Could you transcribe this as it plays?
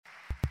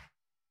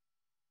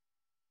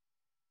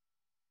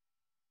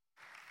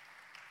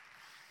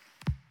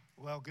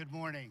Well, good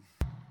morning.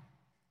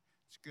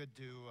 It's good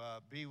to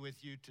be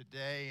with you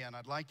today, and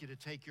I'd like you to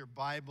take your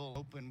Bible,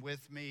 open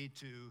with me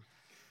to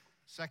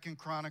 2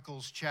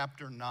 Chronicles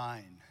chapter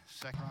 9.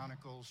 2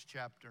 Chronicles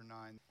chapter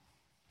 9.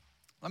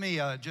 Let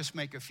me just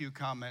make a few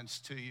comments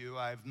to you.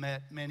 I've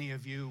met many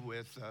of you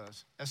with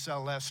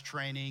SLS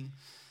training,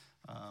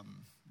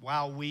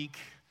 Wow Week.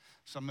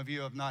 Some of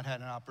you have not had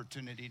an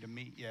opportunity to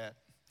meet yet.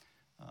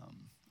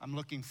 I'm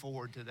looking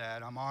forward to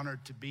that. I'm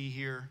honored to be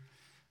here.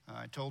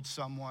 I told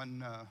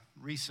someone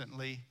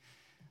recently,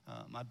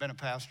 I've been a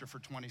pastor for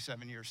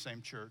 27 years,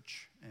 same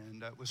church,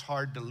 and it was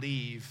hard to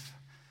leave,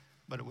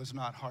 but it was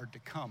not hard to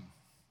come.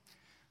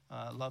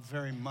 I love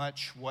very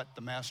much what the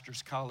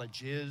Master's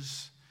College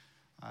is.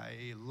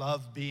 I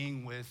love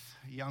being with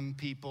young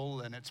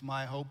people, and it's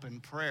my hope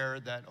and prayer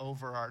that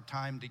over our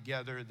time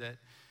together that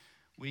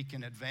we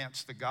can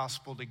advance the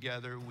gospel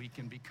together, we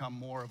can become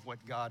more of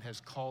what God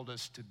has called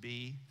us to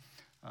be.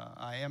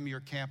 I am your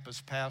campus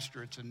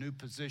pastor. It's a new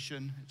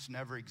position. It's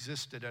never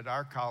existed at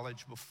our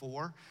college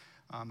before.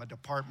 I'm a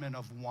department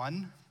of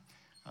one.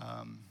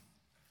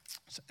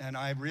 And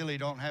I really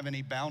don't have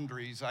any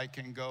boundaries. I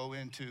can go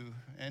into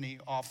any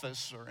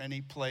office or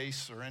any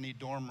place or any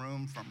dorm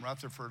room from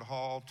Rutherford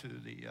Hall to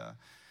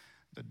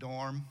the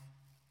dorm.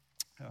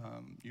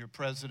 Your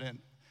president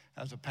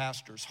has a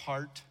pastor's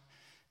heart,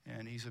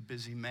 and he's a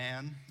busy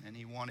man, and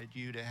he wanted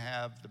you to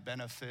have the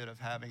benefit of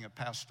having a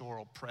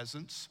pastoral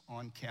presence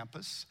on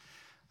campus.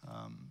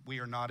 We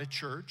are not a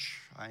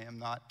church. I am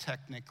not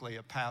technically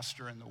a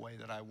pastor in the way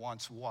that I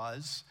once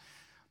was.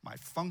 My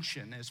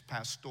function is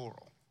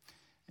pastoral,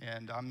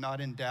 and I'm not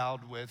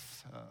endowed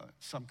with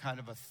some kind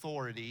of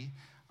authority.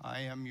 I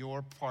am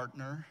your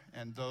partner,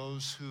 and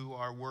those who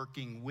are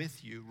working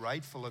with you,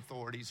 rightful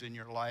authorities in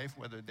your life,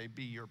 whether they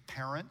be your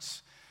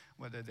parents,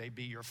 whether they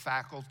be your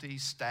faculty,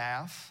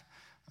 staff,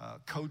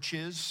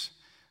 coaches,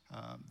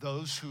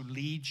 those who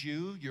lead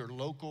you, your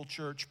local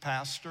church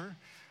pastor.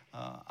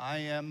 I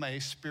am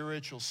a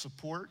spiritual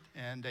support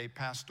and a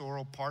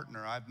pastoral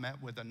partner. I've met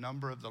with a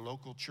number of the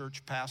local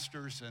church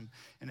pastors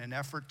in an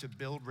effort to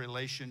build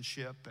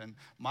relationship, and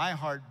my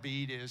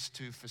heartbeat is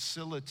to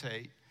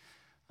facilitate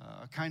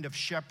a kind of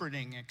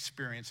shepherding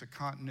experience, a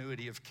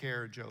continuity of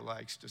care, Joe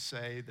likes to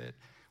say, that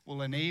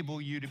will enable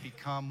you to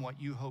become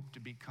what you hope to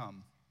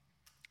become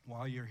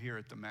while you're here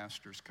at the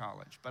Master's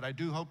College. But I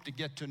do hope to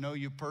get to know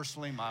you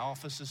personally. My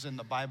office is in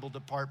the Bible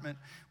department.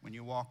 When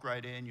you walk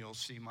right in, you'll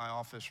see my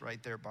office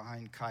right there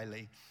behind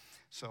Kylie.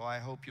 So I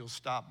hope you'll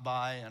stop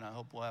by, and I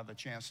hope we'll have a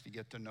chance to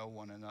get to know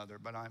one another.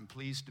 But I'm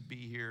pleased to be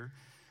here,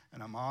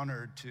 and I'm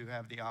honored to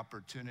have the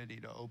opportunity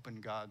to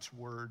open God's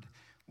Word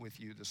with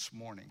you this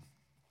morning.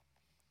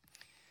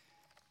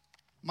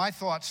 My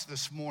thoughts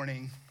this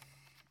morning,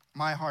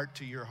 my heart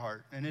to your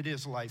heart, and it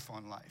is life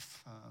on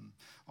life.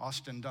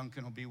 Austin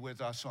Duncan will be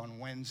with us on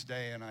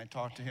Wednesday, and I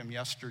talked to him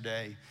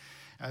yesterday,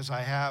 as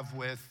I have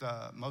with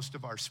most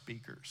of our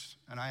speakers.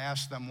 And I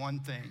asked them one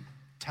thing: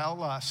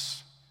 tell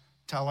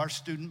our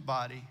student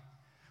body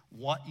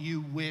what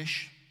you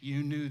wish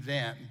you knew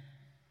then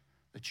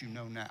that you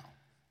know now.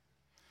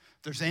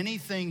 If there's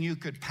anything you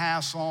could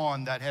pass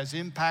on that has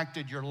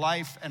impacted your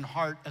life and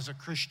heart as a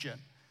Christian,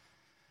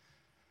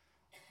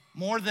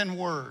 more than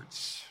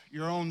words,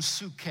 your own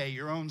psyche,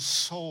 your own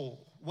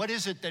soul. What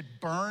is it that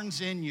burns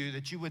in you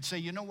that you would say,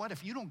 you know what,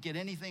 if you don't get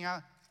anything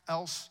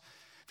else,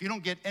 if you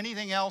don't get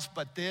anything else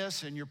but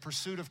this in your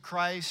pursuit of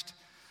Christ,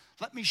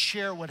 let me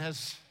share what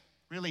has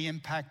really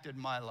impacted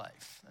my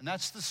life. And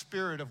that's the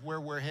spirit of where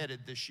we're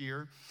headed this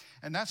year.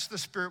 And that's the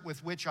spirit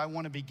with which I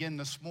want to begin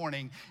this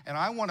morning. And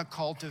I want to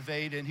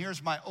cultivate, and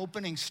here's my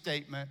opening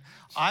statement,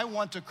 I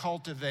want to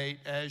cultivate,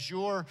 as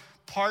your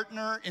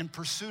partner in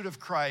pursuit of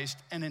Christ,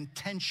 an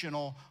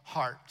intentional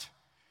heart.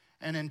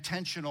 An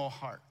intentional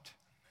heart.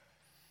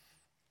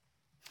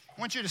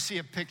 I want you to see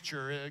a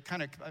picture.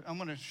 I'm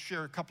going to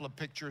share a couple of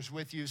pictures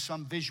with you,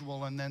 some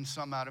visual and then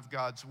some out of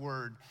God's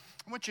Word.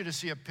 I want you to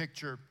see a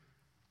picture.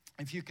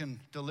 If you can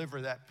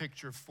deliver that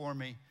picture for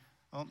me.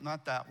 Oh,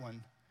 not that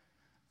one.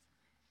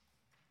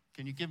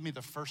 Can you give me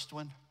the first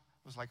one?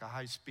 It was like a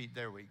high speed.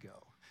 There we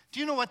go. Do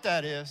you know what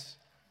that is?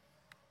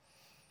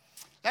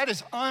 That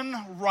is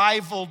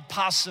unrivaled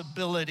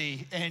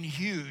possibility and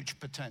huge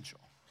potential.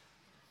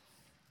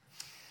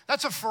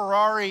 That's a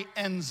Ferrari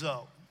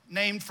Enzo,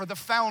 named for the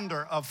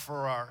founder of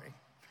Ferrari.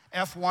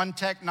 F1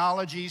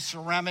 technology,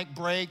 ceramic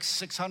brakes,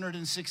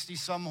 660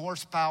 some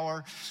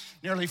horsepower,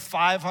 nearly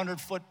 500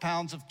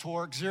 foot-pounds of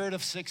torque, 0 to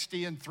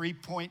 60 in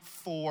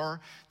 3.4,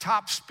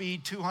 top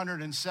speed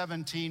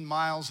 217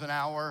 miles an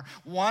hour,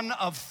 one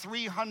of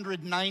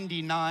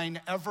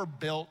 399 ever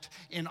built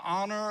in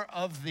honor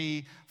of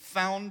the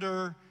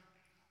founder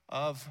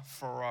of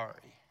Ferrari.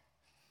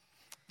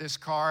 This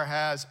car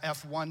has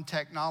F1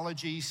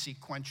 technology,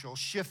 sequential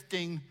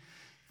shifting.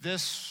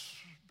 This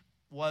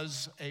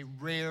was a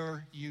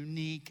rare,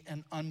 unique,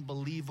 and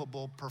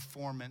unbelievable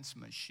performance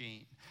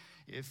machine.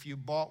 If you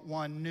bought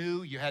one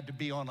new, you had to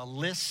be on a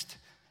list.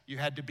 You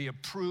had to be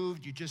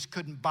approved. You just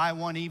couldn't buy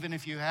one even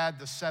if you had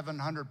the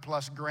 700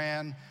 plus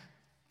grand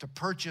to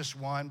purchase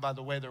one. By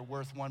the way, they're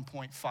worth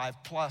 1.5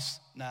 plus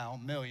now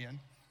million.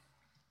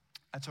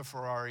 That's a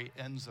Ferrari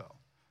Enzo.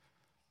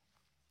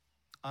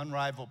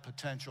 Unrivaled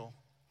potential,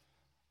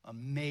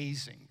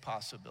 amazing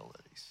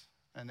possibilities.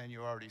 And then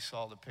you already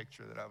saw the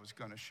picture that I was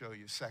going to show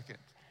you second.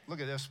 Look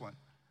at this one.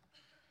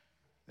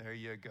 There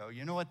you go.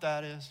 You know what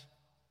that is?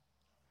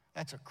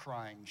 That's a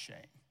crying shame.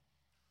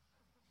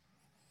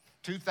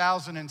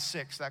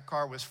 2006, that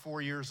car was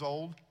 4 years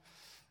old.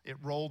 It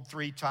rolled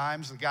 3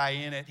 times. The guy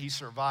in it, he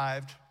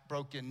survived.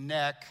 Broken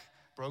neck,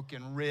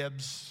 broken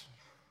ribs.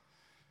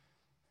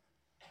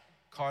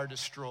 Car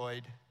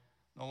destroyed.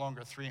 No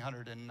longer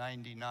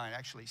 399.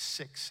 Actually,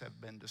 6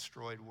 have been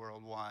destroyed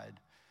worldwide.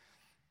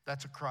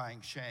 That's a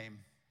crying shame.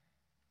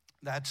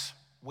 That's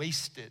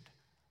wasted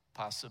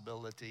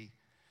possibility.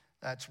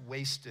 That's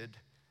wasted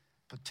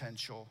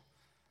potential.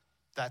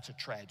 That's a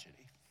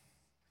tragedy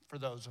for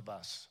those of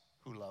us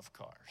who love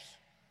cars.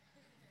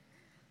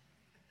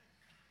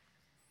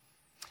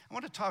 I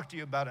want to talk to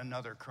you about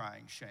another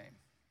crying shame,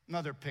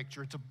 another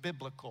picture. It's a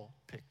biblical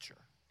picture.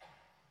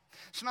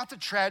 It's not the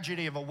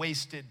tragedy of a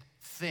wasted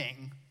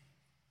thing.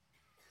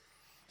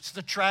 It's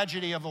the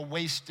tragedy of a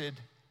wasted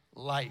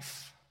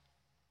life.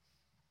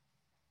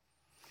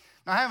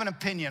 Now, I have an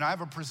opinion. I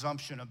have a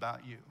presumption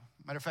about you.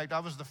 Matter of fact, I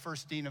was the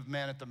first dean of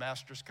men at the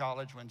Master's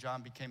College when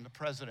John became the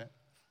president,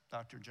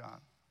 Dr. John.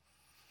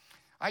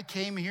 I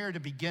came here to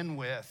begin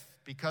with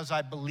because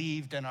I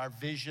believed in our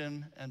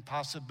vision and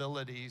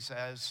possibilities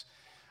as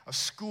a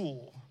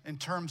school in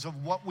terms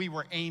of what we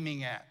were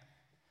aiming at,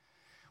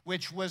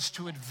 which was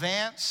to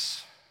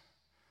advance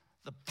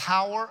the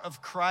power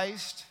of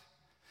Christ,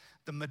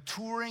 the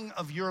maturing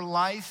of your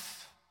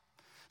life,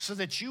 so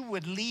that you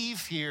would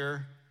leave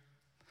here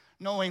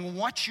knowing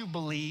what you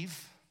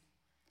believe,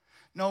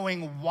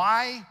 knowing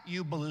why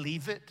you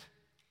believe it,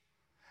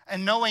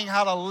 and knowing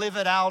how to live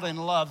it out in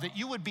love, that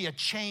you would be a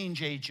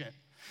change agent,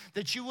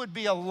 that you would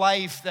be a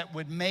life that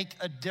would make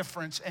a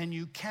difference, and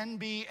you can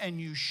be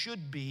and you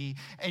should be,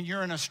 and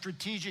you're in a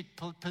strategic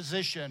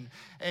position,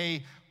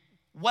 a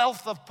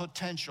wealth of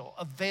potential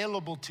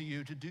available to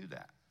you to do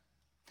that.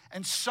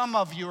 And some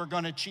of you are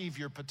going to achieve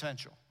your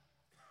potential.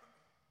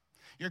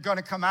 You're going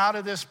to come out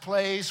of this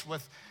place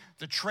with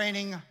the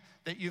training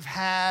that you've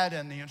had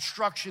and the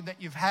instruction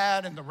that you've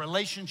had and the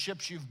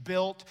relationships you've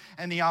built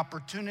and the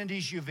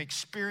opportunities you've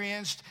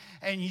experienced,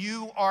 and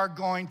you are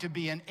going to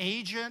be an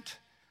agent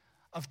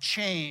of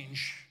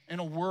change in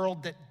a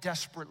world that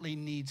desperately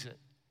needs it.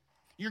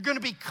 You're going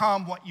to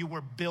become what you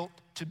were built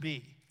to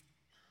be.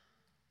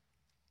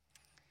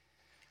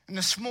 And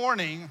this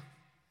morning,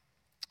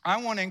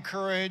 I want to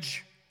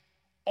encourage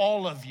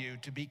all of you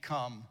to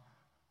become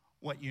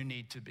what you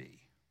need to be.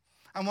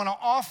 I want to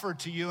offer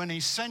to you an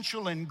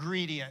essential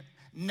ingredient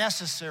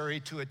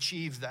necessary to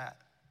achieve that.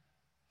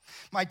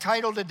 My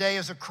title today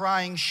is A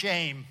Crying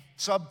Shame.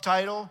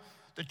 Subtitle,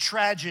 The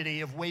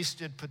Tragedy of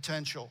Wasted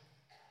Potential.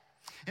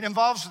 It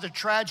involves the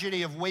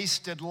tragedy of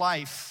wasted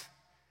life.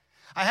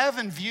 I have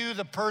in view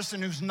the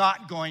person who's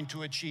not going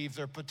to achieve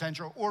their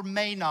potential or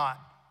may not.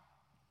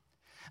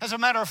 As a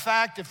matter of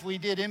fact, if we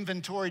did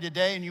inventory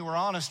today and you were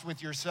honest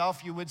with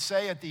yourself, you would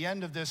say at the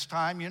end of this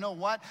time, you know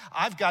what?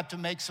 I've got to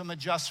make some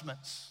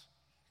adjustments.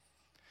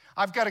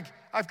 I've got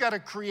to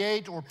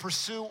create or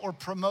pursue or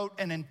promote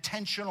an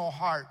intentional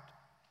heart.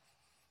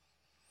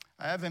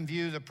 I have in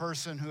view the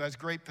person who has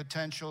great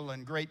potential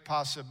and great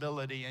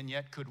possibility and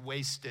yet could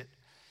waste it.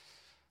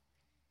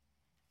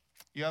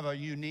 You have a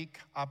unique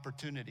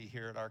opportunity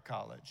here at our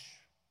college.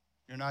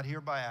 You're not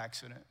here by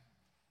accident.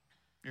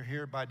 You're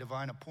here by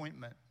divine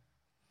appointment.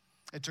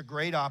 It's a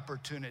great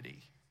opportunity,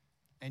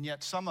 and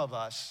yet some of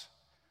us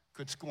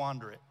could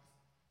squander it.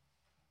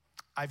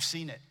 I've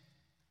seen it.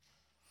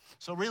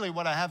 So really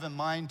what I have in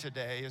mind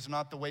today is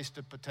not the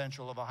wasted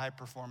potential of a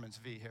high-performance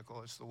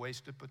vehicle. It's the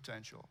wasted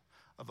potential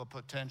of a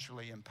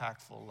potentially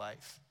impactful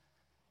life,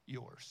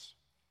 yours.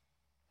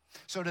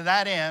 So to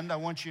that end, I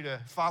want you to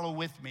follow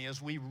with me as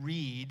we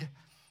read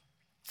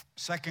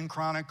 2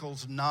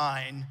 Chronicles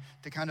 9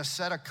 to kind of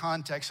set a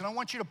context. And I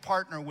want you to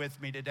partner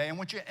with me today. I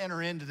want you to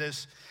enter into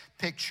this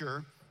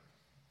picture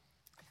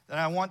that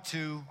I want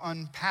to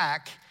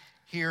unpack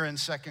here in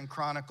 2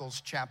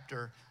 Chronicles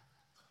chapter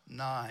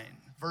 9.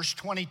 Verse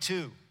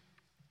 22.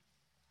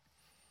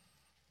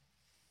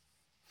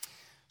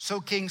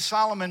 So King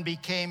Solomon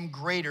became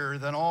greater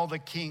than all the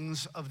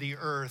kings of the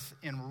earth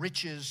in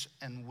riches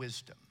and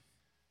wisdom.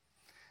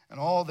 And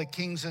all the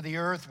kings of the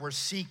earth were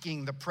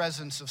seeking the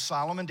presence of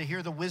Solomon to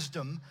hear the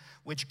wisdom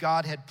which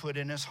God had put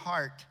in his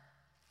heart.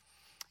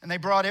 And they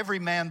brought every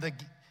man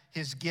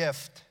his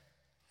gift,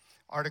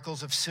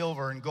 articles of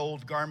silver and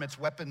gold, garments,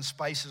 weapons,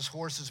 spices,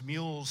 horses,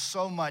 mules,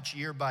 so much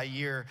year by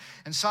year.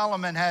 And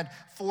Solomon had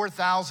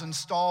 4,000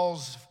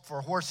 stalls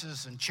for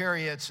horses and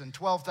chariots and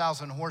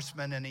 12,000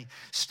 horsemen, and he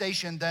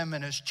stationed them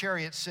in his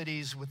chariot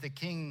cities with the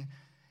king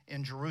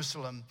in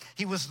Jerusalem.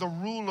 He was the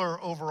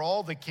ruler over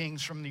all the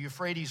kings from the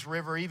Euphrates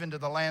River even to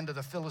the land of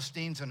the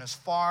Philistines and as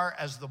far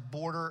as the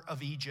border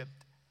of Egypt.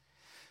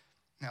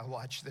 Now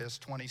watch this,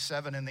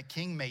 27. And the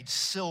king made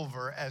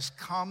silver as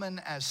common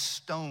as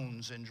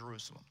stones in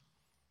Jerusalem.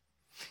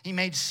 He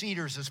made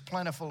cedars as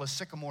plentiful as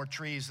sycamore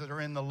trees that are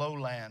in the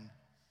lowland.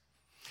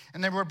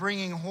 And they were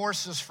bringing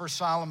horses for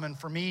Solomon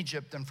from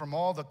Egypt and from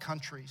all the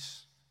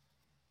countries.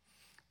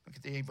 Look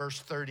at the verse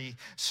 30.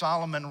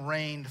 Solomon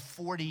reigned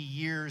 40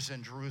 years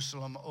in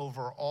Jerusalem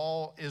over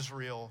all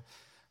Israel.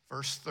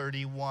 Verse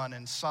 31.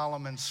 And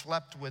Solomon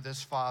slept with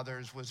his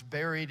fathers, was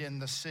buried in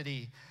the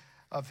city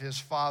of his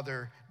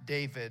father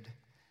David,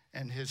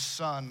 and his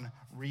son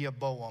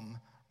Rehoboam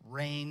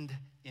reigned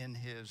in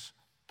his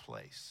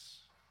place.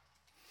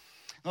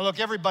 Now look,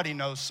 everybody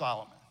knows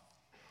Solomon.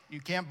 You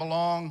can't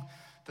belong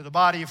to the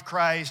body of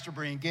Christ or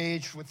be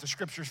engaged with the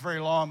scriptures very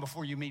long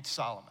before you meet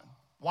Solomon,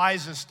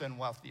 wisest and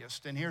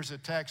wealthiest. And here's a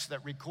text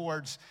that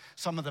records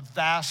some of the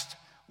vast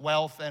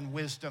wealth and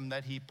wisdom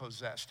that he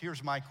possessed.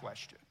 Here's my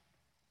question.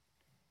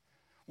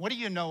 What do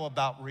you know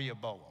about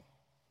Rehoboam?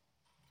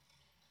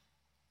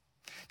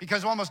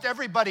 Because almost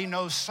everybody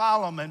knows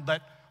Solomon,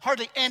 but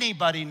hardly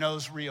anybody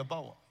knows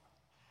Rehoboam.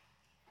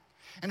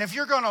 And if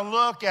you're going to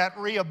look at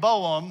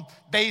Rehoboam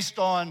based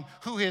on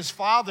who his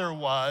father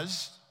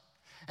was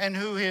and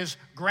who his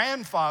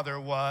grandfather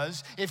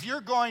was, if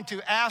you're going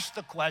to ask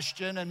the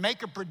question and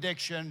make a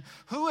prediction,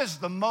 who is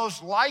the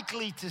most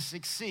likely to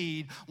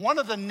succeed, one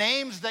of the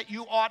names that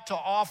you ought to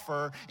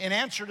offer in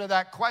answer to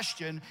that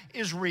question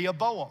is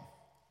Rehoboam.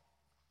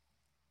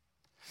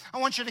 I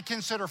want you to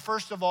consider,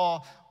 first of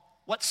all,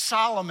 what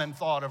Solomon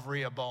thought of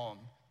Rehoboam,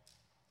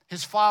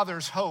 his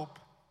father's hope.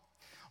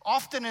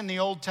 Often in the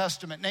Old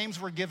Testament, names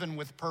were given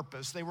with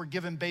purpose. They were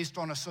given based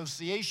on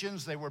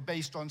associations. They were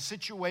based on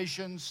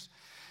situations.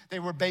 They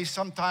were based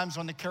sometimes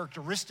on the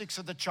characteristics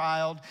of the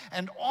child.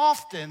 And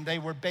often they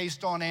were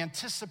based on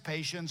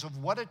anticipations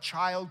of what a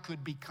child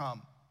could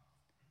become.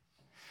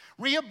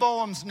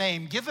 Rehoboam's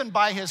name, given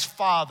by his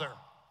father,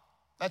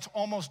 that's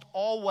almost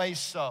always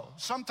so.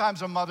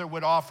 Sometimes a mother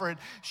would offer it.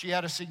 She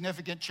had a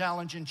significant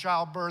challenge in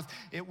childbirth.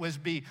 It was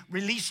be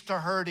released to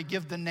her to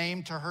give the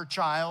name to her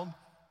child.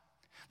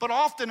 But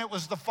often it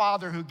was the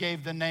father who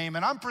gave the name.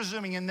 And I'm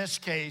presuming in this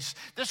case,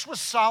 this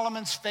was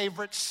Solomon's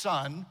favorite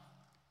son.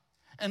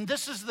 And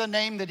this is the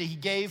name that he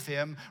gave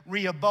him,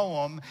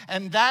 Rehoboam.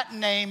 And that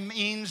name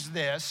means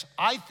this,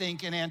 I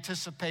think, in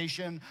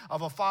anticipation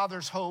of a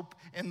father's hope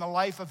in the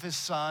life of his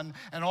son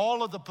and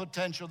all of the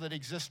potential that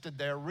existed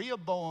there.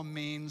 Rehoboam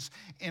means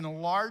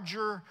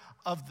enlarger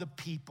of the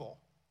people,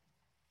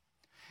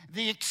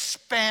 the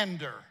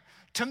expander,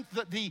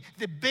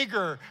 the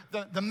bigger,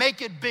 the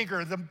make it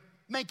bigger, the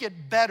make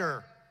it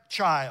better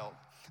child.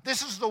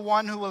 This is the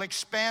one who will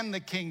expand the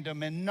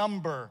kingdom in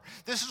number.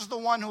 This is the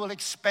one who will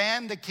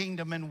expand the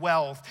kingdom in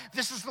wealth.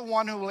 This is the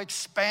one who will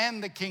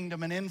expand the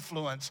kingdom in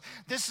influence.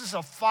 This is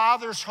a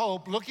father's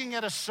hope looking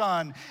at a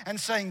son and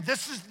saying,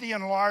 this is the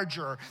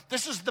enlarger.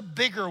 This is the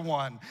bigger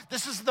one.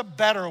 This is the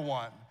better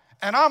one.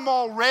 And I'm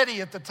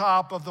already at the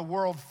top of the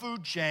world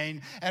food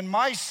chain, and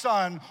my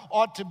son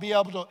ought to be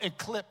able to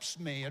eclipse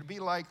me. It'd be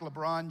like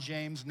LeBron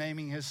James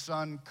naming his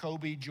son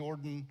Kobe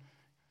Jordan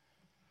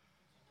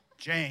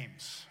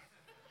James.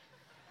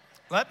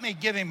 Let me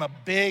give him a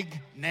big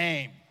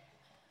name.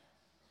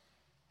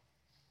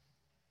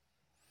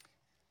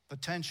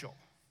 Potential.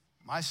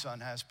 My son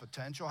has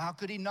potential. How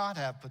could he not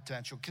have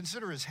potential?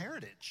 Consider his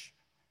heritage.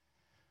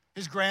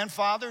 His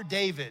grandfather,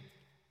 David.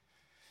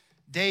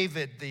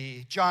 David,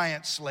 the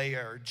giant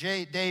slayer.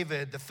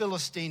 David, the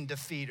Philistine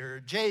defeater.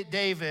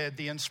 David,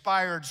 the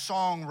inspired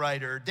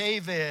songwriter.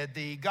 David,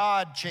 the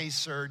God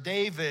chaser.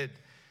 David,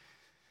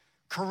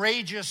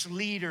 courageous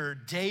leader.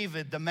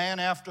 David, the man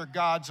after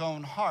God's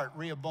own heart,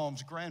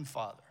 Rehoboam's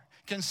grandfather.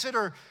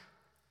 Consider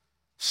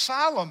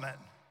Solomon,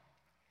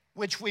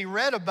 which we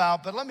read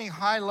about, but let me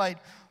highlight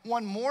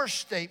one more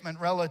statement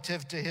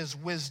relative to his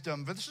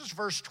wisdom. But this is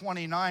verse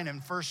 29 in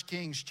 1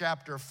 Kings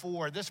chapter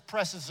 4. This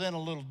presses in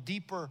a little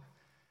deeper.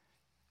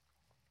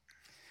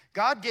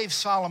 God gave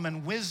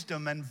Solomon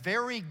wisdom and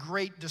very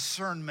great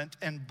discernment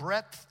and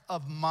breadth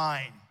of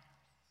mind,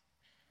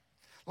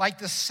 like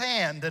the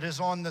sand that is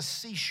on the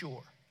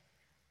seashore.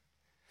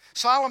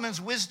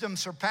 Solomon's wisdom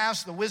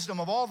surpassed the wisdom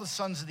of all the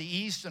sons of the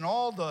east and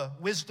all the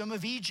wisdom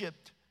of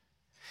Egypt.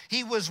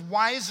 He was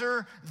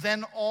wiser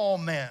than all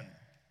men.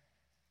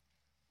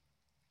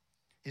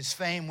 His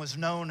fame was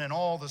known in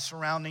all the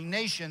surrounding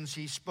nations.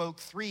 He spoke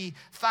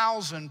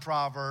 3,000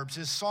 proverbs.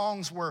 His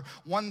songs were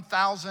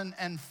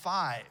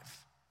 1,005.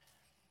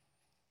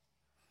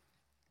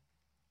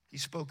 He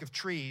spoke of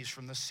trees,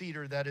 from the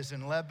cedar that is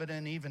in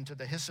Lebanon, even to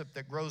the hyssop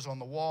that grows on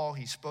the wall.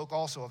 He spoke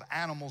also of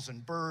animals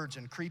and birds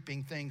and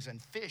creeping things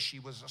and fish. He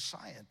was a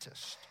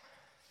scientist.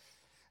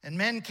 And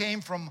men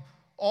came from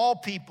all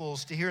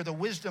peoples to hear the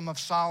wisdom of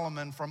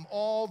Solomon, from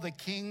all the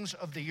kings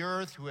of the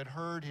earth who had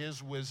heard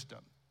his wisdom.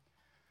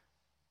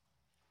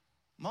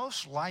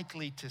 Most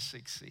likely to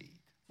succeed.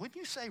 Wouldn't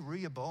you say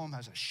Rehoboam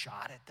has a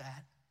shot at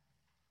that?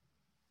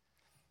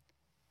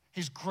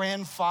 His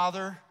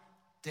grandfather,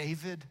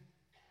 David,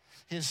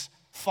 his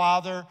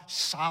father,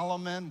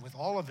 Solomon, with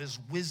all of his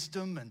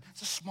wisdom, and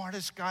the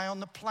smartest guy on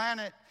the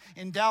planet,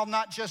 endowed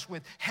not just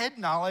with head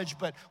knowledge,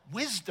 but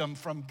wisdom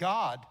from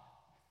God.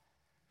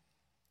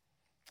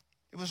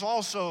 It was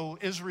also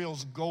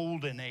Israel's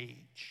golden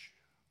age.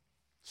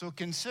 So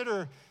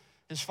consider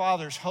his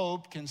father's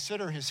hope,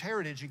 consider his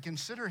heritage, and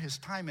consider his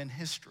time in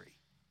history.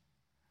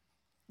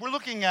 We're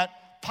looking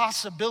at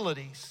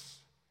possibilities.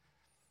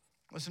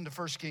 Listen to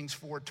 1 Kings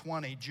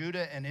 4:20.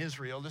 Judah and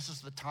Israel, this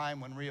is the time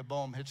when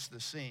Rehoboam hits the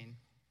scene.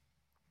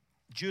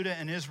 Judah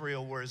and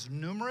Israel were as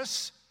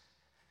numerous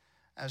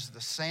as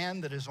the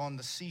sand that is on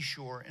the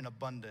seashore in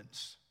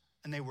abundance.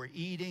 And they were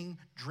eating,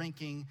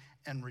 drinking,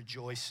 and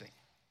rejoicing.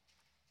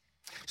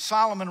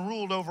 Solomon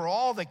ruled over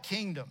all the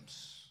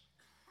kingdoms,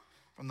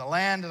 from the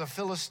land of the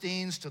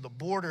Philistines to the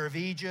border of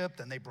Egypt,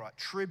 and they brought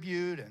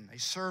tribute, and they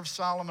served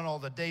Solomon all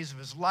the days of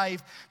his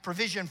life.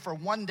 Provision for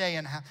one day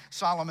in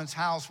Solomon's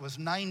house was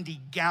 90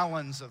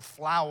 gallons of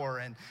flour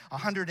and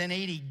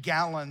 180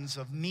 gallons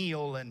of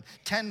meal and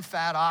 10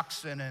 fat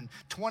oxen and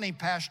 20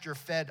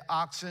 pasture-fed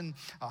oxen,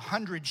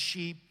 100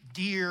 sheep,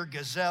 deer,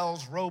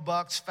 gazelles,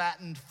 roebucks,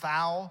 fattened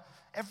fowl,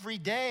 every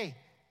day.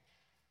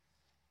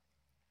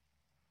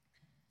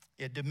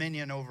 He had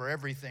dominion over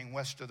everything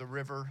west of the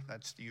river.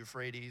 That's the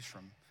Euphrates,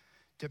 from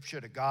Tipsha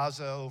to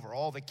Gaza, over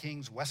all the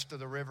kings west of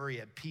the river. He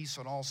had peace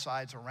on all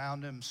sides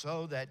around him,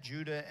 so that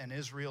Judah and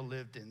Israel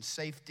lived in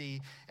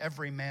safety,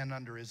 every man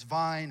under his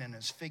vine and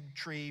his fig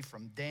tree,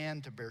 from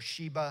Dan to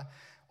Beersheba,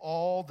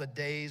 all the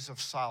days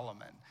of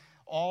Solomon.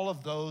 All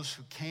of those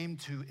who came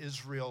to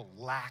Israel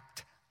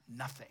lacked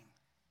nothing.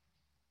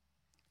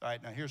 All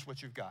right, now here's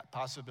what you've got.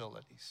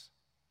 Possibilities.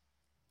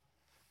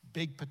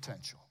 Big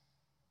potential.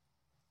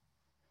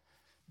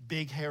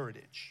 Big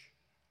heritage,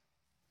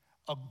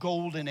 a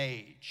golden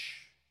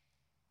age,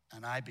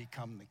 and I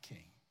become the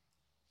king.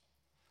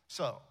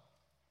 So,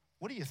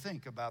 what do you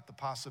think about the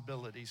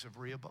possibilities of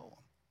Rehoboam?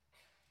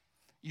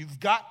 You've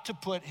got to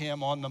put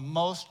him on the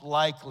most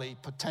likely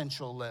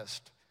potential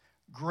list.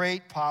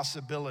 Great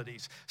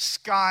possibilities.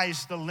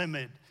 Sky's the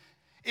limit.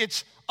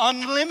 It's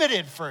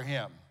unlimited for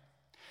him.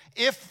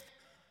 If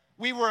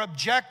we were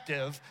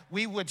objective,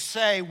 we would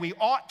say we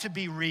ought to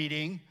be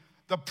reading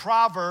the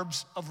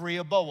Proverbs of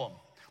Rehoboam.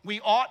 We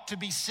ought to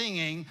be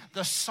singing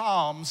the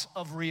Psalms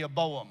of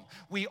Rehoboam.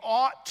 We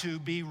ought to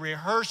be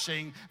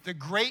rehearsing the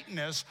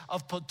greatness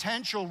of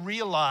potential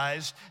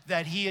realized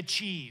that he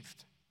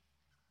achieved.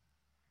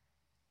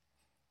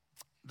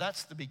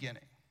 That's the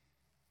beginning.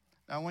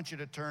 Now I want you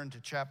to turn to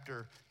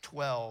chapter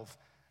 12,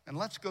 and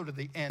let's go to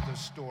the end of the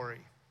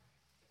story.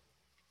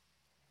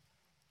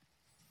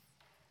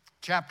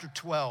 Chapter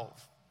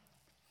 12.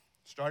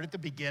 Start at the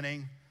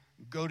beginning,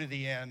 go to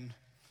the end,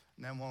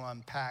 and then we'll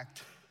unpack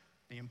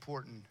the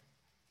important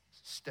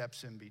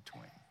steps in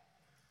between.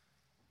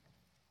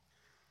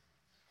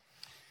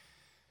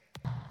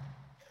 All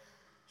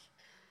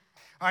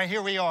right,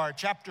 here we are,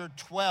 chapter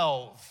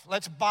 12.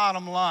 Let's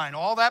bottom line.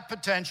 All that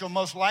potential,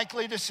 most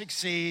likely to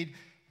succeed.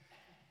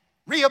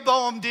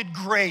 Rehoboam did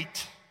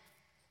great.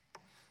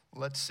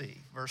 Let's see,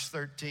 verse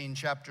 13,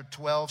 chapter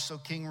 12. So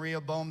King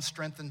Rehoboam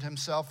strengthened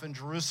himself in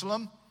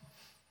Jerusalem,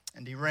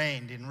 and he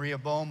reigned. And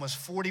Rehoboam was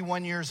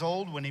 41 years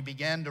old when he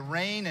began to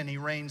reign, and he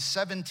reigned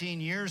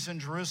 17 years in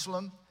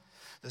Jerusalem,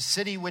 the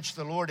city which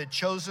the Lord had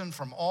chosen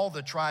from all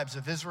the tribes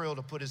of Israel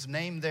to put his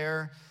name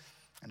there.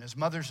 And his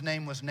mother's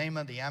name was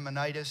Naamah the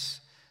Ammonitess.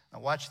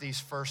 Now watch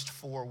these first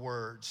four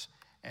words.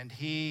 And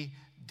he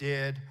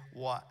did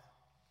what?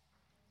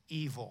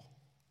 Evil.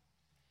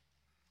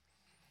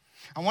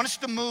 I want us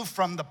to move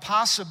from the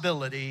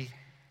possibility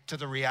to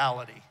the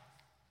reality.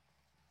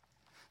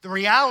 The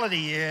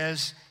reality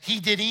is he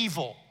did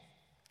evil.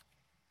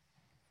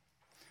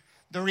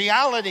 The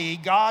reality,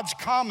 God's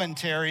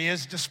commentary,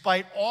 is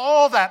despite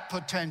all that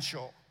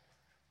potential,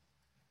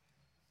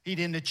 he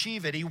didn't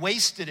achieve it. He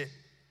wasted it.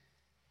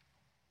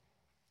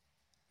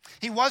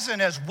 He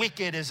wasn't as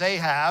wicked as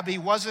Ahab. He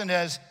wasn't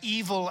as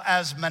evil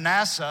as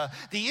Manasseh.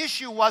 The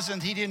issue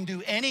wasn't he didn't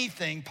do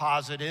anything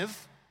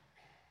positive.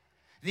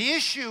 The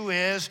issue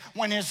is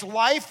when his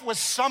life was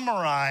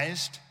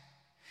summarized,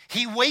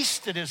 he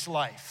wasted his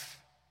life.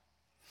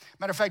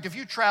 Matter of fact, if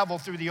you travel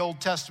through the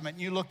Old Testament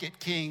and you look at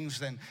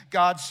kings and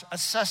God's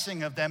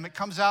assessing of them, it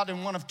comes out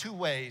in one of two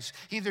ways.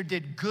 He either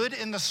did good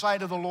in the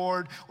sight of the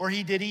Lord or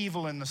he did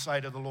evil in the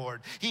sight of the Lord.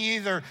 He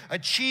either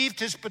achieved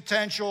his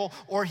potential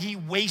or he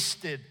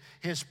wasted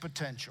his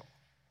potential.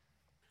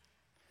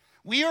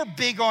 We are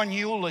big on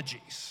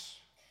eulogies.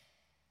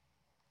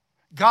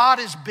 God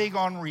is big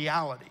on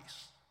realities.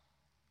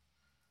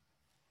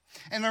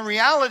 And the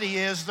reality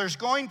is there's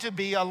going to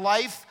be a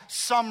life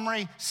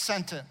summary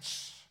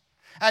sentence.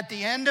 At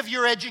the end of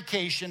your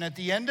education, at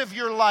the end of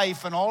your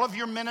life and all of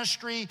your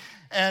ministry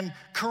and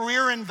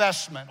career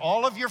investment,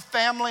 all of your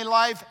family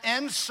life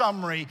and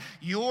summary,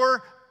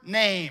 your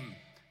name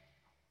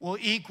will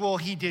equal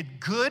he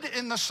did good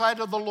in the sight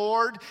of the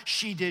Lord,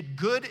 she did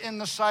good in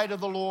the sight of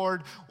the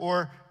Lord,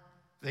 or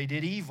they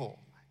did evil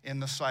in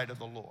the sight of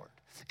the Lord.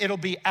 It'll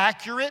be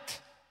accurate.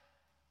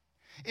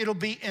 It'll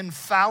be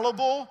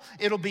infallible,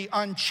 it'll be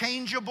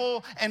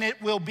unchangeable, and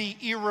it will be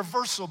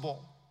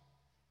irreversible.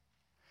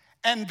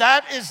 And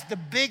that is the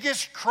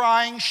biggest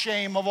crying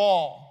shame of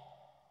all.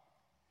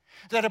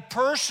 That a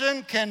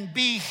person can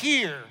be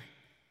here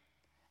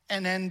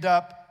and end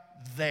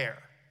up there.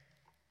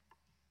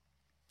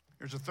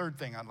 Here's a third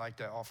thing I'd like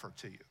to offer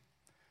to you.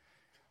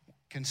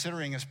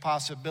 Considering his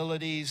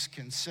possibilities,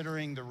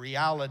 considering the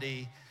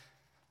reality,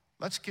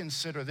 let's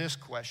consider this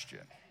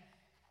question.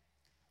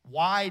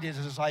 Why did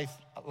his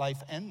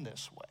life end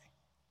this way?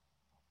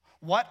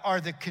 What are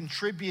the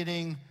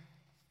contributing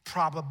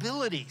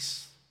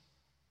probabilities?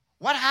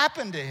 What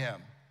happened to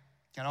him?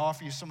 Can I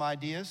offer you some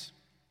ideas?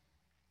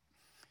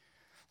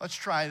 Let's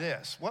try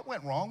this. What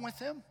went wrong with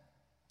him?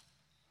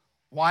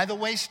 Why the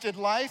wasted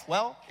life?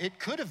 Well, it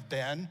could have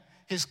been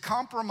his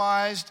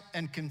compromised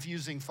and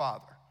confusing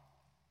father.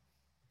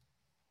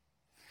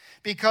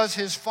 Because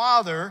his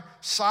father,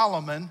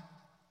 Solomon,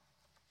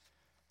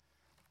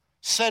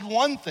 said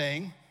one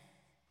thing,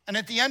 and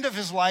at the end of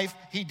his life,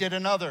 he did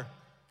another.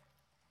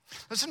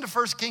 Listen to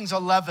 1 Kings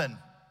 11.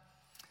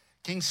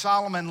 King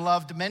Solomon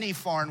loved many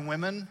foreign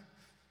women,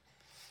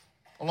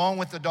 along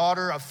with the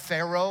daughter of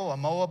Pharaoh, a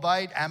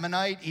Moabite,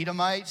 Ammonite,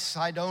 Edomite,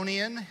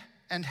 Sidonian,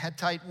 and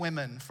Hittite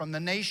women from the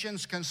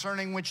nations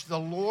concerning which the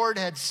Lord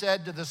had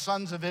said to the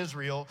sons of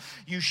Israel,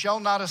 you shall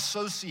not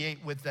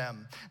associate with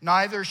them,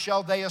 neither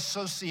shall they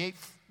associate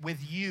with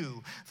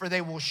you, for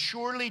they will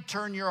surely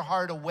turn your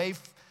heart away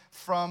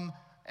from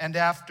and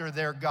after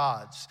their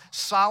gods.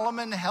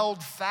 Solomon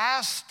held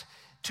fast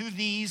to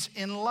these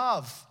in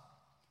love.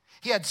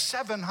 He had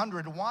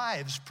 700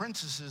 wives,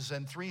 princesses,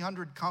 and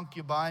 300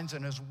 concubines,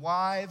 and his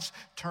wives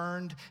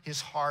turned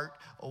his heart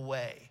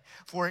away.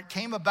 For it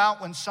came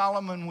about when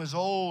Solomon was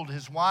old,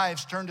 his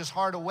wives turned his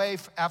heart away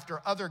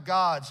after other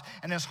gods,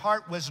 and his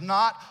heart was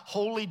not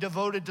wholly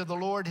devoted to the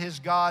Lord his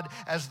God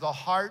as the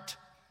heart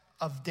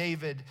of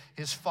David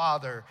his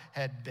father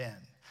had been.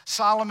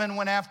 Solomon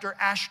went after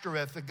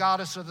Ashtoreth, the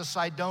goddess of the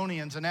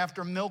Sidonians, and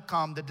after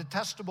Milcom, the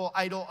detestable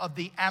idol of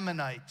the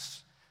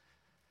Ammonites.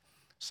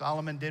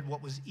 Solomon did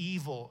what was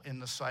evil in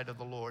the sight of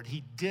the Lord.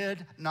 He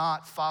did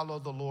not follow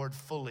the Lord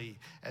fully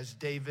as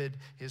David,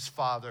 his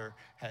father,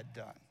 had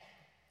done.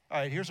 All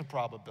right, here's a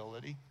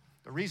probability.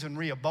 The reason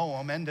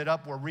Rehoboam ended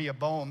up where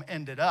Rehoboam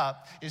ended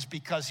up is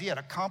because he had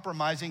a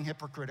compromising,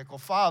 hypocritical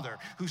father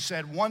who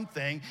said one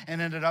thing and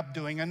ended up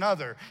doing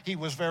another. He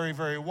was very,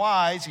 very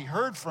wise. He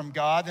heard from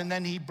God, and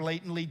then he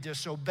blatantly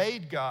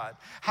disobeyed God.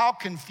 How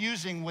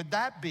confusing would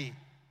that be?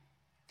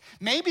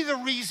 Maybe the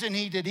reason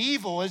he did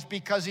evil is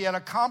because he had a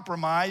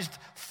compromised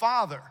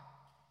father.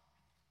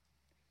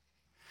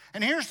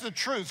 And here's the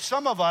truth.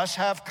 Some of us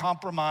have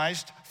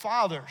compromised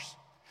fathers.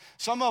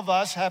 Some of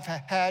us have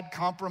had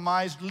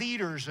compromised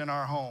leaders in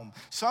our home.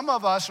 Some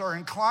of us are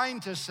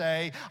inclined to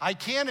say, I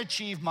can't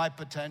achieve my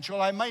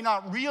potential. I may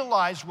not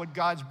realize what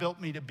God's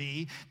built me to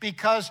be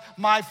because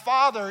my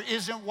father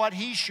isn't what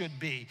he should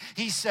be.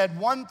 He said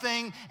one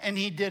thing and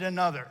he did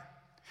another.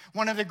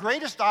 One of the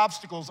greatest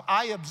obstacles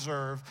I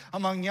observe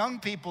among young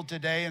people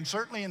today, and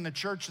certainly in the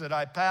church that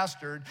I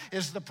pastored,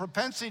 is the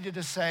propensity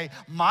to say,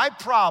 my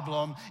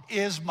problem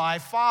is my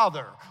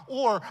father,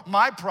 or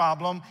my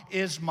problem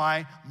is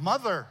my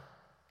mother.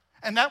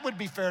 And that would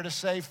be fair to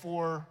say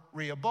for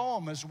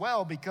Rehoboam as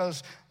well,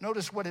 because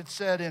notice what it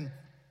said in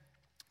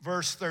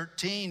verse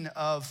 13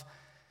 of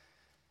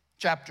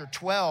chapter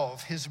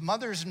 12. His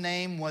mother's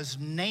name was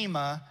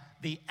Naamah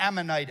the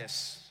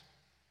Ammonitess.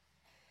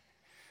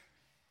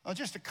 Well,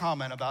 just a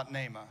comment about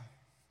Naamah.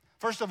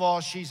 First of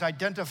all, she's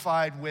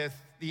identified with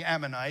the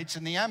Ammonites,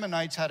 and the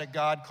Ammonites had a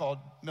god called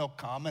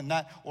Milcom, and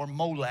that, or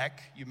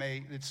Molech.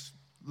 It's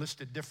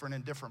listed different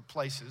in different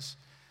places.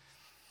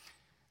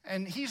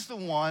 And he's the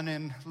one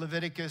in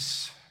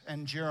Leviticus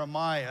and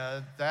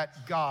Jeremiah,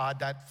 that god,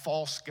 that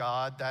false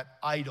god, that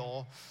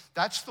idol,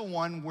 that's the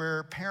one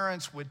where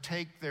parents would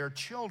take their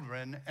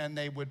children and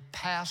they would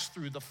pass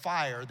through the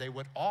fire. They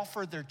would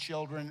offer their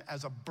children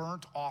as a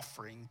burnt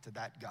offering to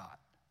that god.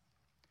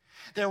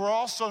 They were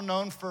also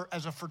known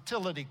as a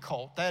fertility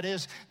cult. That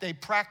is, they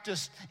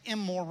practiced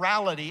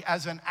immorality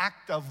as an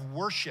act of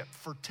worship,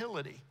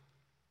 fertility.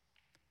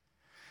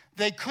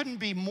 They couldn't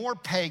be more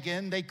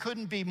pagan. They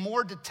couldn't be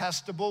more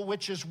detestable,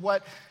 which is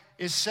what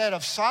is said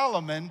of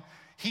Solomon.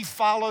 He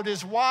followed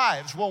his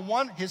wives. Well,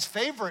 his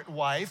favorite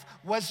wife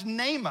was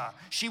Naamah.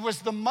 She was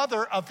the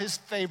mother of his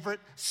favorite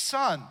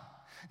son.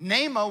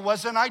 Naamah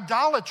was an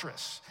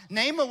idolatress.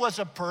 Naamah was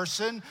a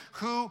person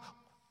who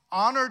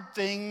honored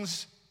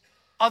things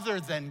other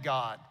than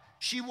God.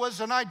 She was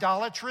an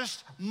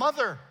idolatrous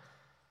mother.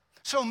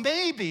 So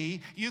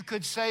maybe you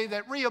could say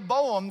that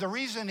Rehoboam, the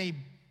reason he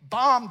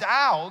bombed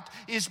out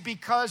is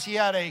because he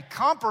had a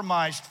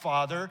compromised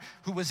father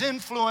who was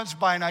influenced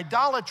by an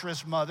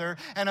idolatrous mother.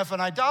 And if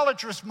an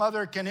idolatrous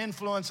mother can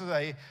influence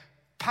a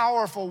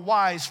powerful,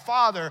 wise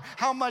father,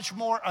 how much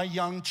more a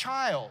young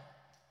child?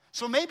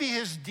 So maybe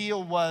his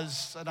deal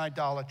was an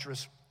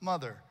idolatrous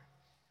mother.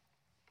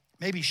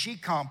 Maybe she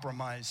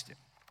compromised him.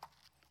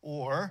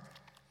 Or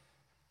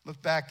look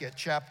back at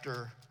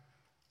chapter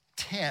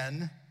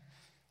 10,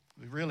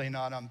 We've really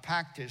not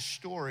unpacked his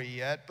story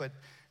yet, but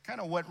kind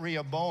of what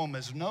Rehoboam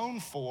is known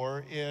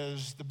for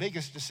is the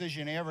biggest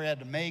decision he ever had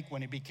to make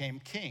when he became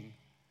king.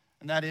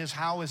 And that is,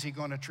 how is he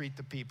going to treat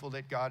the people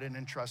that God had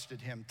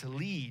entrusted him to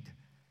lead?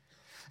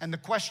 And the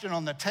question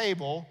on the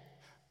table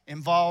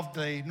involved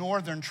the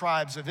northern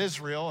tribes of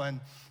Israel, and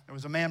there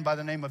was a man by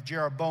the name of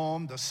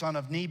Jeroboam, the son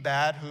of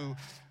Nebat, who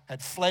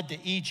had fled to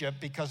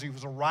Egypt because he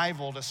was a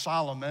rival to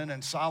Solomon,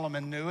 and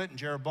Solomon knew it, and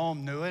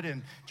Jeroboam knew it,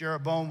 and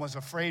Jeroboam was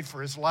afraid for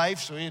his life,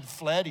 so he had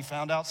fled. He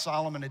found out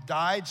Solomon had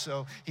died,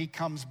 so he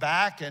comes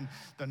back, and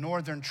the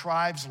northern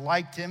tribes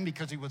liked him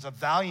because he was a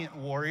valiant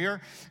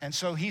warrior, and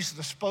so he's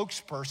the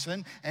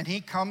spokesperson, and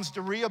he comes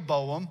to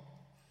Rehoboam,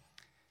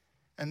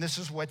 and this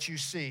is what you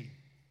see.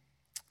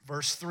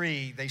 Verse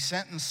 3, they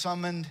sent and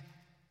summoned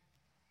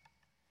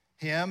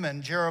him,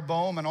 and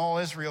Jeroboam and all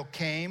Israel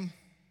came.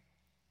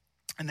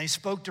 And they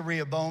spoke to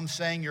Rehoboam,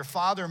 saying, your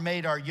father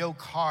made our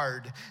yoke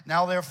hard.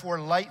 Now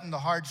therefore lighten the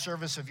hard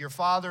service of your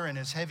father and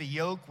his heavy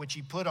yoke, which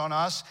he put on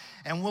us,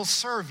 and we'll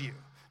serve you.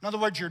 In other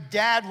words, your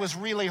dad was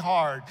really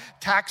hard.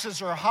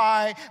 Taxes are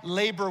high.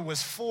 Labor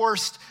was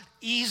forced.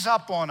 Ease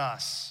up on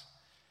us.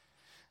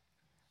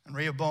 And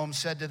Rehoboam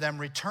said to them,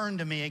 return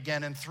to me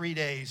again in 3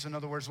 days. In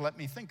other words, let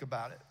me think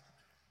about it.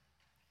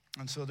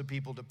 And so the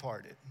people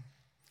departed.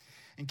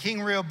 And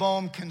King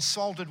Rehoboam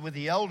consulted with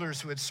the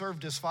elders who had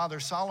served his father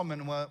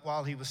Solomon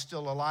while he was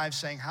still alive,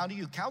 saying, how do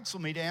you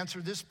counsel me to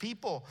answer this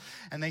people?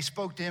 And they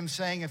spoke to him,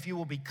 saying, if you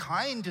will be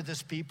kind to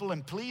this people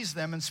and please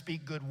them and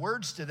speak good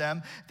words to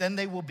them, then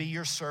they will be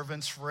your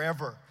servants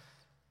forever.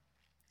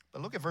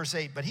 But look at verse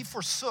 8. But he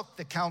forsook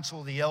the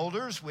counsel of the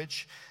elders,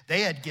 which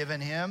they had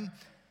given him,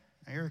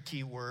 here are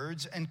key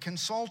words, and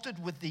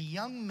consulted with the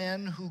young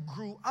men who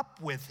grew up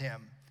with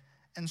him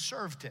and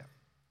served him.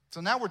 So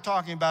now we're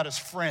talking about his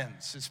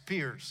friends, his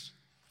peers.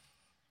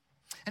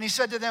 And he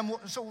said to them,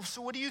 so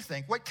what do you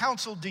think? What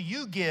counsel do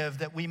you give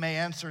that we may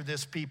answer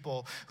this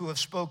people who have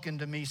spoken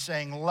to me,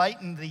 saying,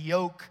 lighten the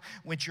yoke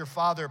which your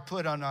father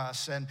put on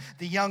us? And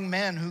the young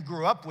men who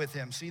grew up with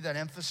him, see that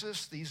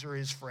emphasis? These are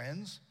his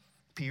friends,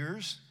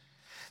 peers.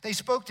 They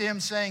spoke to him,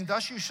 saying,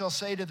 thus you shall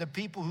say to the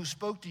people who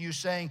spoke to you,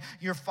 saying,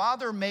 your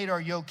father made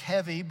our yoke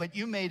heavy, but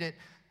you make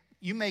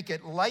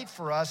it light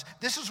for us.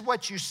 This is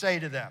what you say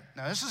to them.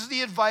 Now, this is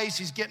the advice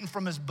he's getting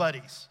from his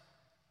buddies.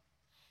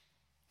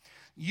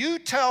 You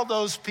tell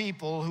those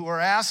people who are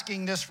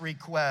asking this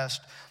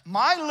request,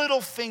 my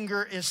little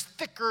finger is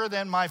thicker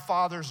than my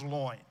father's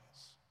loins.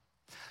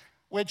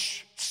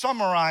 Which,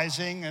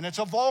 summarizing, and it's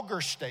a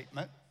vulgar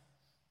statement,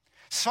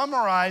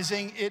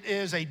 summarizing, it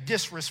is a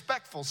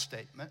disrespectful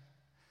statement.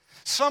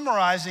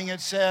 Summarizing, it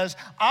says,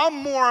 I'm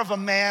more of a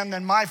man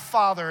than my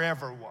father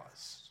ever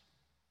was.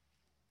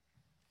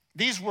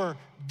 These were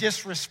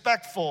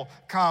disrespectful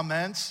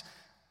comments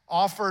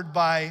offered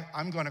by,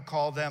 I'm going to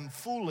call them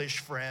foolish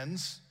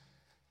friends.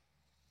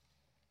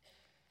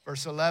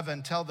 Verse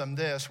 11, tell them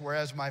this,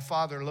 whereas my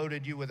father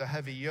loaded you with a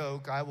heavy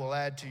yoke, I will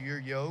add to your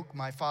yoke.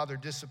 My father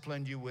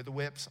disciplined you with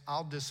whips,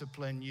 I'll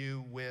discipline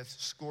you with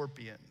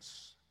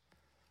scorpions.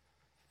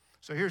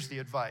 So here's the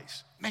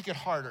advice. Make it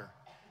harder.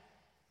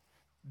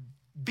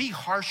 Be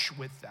harsh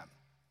with them.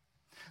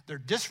 They're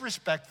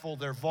disrespectful,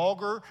 they're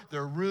vulgar,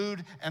 they're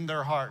rude, and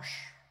they're harsh.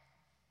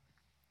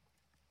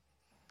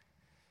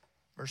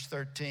 Verse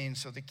 13,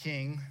 so the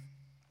king,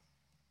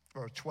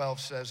 or 12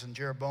 says, and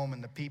Jeroboam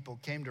and the people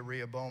came to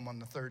Rehoboam on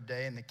the third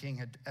day, and the king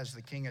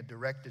had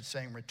directed,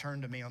 saying,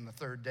 return to me on the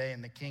third day.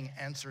 And the king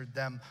answered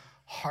them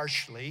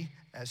harshly,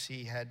 as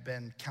he had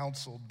been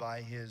counseled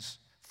by his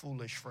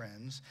foolish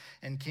friends.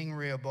 And King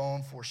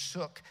Rehoboam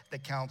forsook the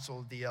counsel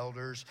of the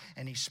elders,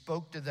 and he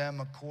spoke to them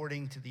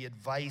according to the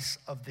advice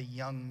of the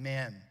young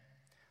men.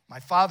 My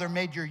father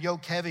made your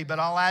yoke heavy, but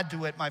I'll add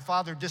to it. My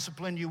father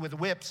disciplined you with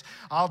whips.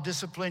 I'll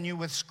discipline you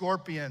with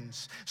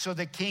scorpions. So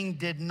the king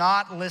did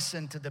not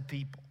listen to the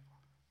people.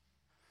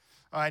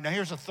 All right, now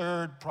here's a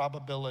third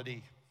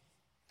probability.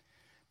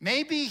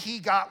 Maybe he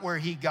got where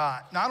he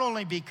got, not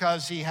only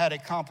because he had a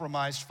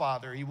compromised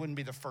father. He wouldn't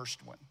be the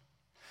first one.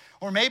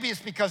 Or maybe it's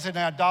because of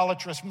an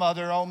idolatrous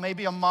mother. Oh,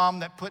 maybe a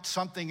mom that put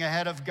something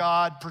ahead of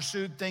God,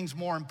 pursued things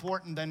more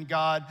important than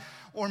God.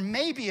 Or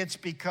maybe it's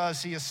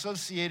because he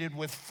associated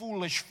with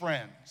foolish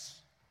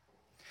friends,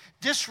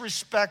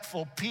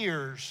 disrespectful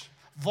peers,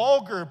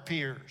 vulgar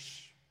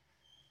peers,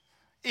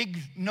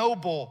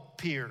 ignoble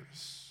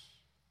peers,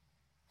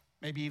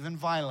 maybe even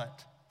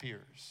violent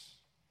peers,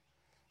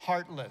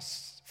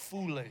 heartless,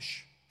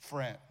 foolish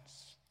friends.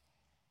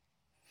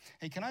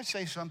 Hey, can I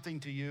say something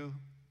to you?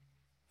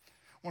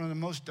 One of the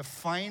most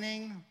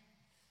defining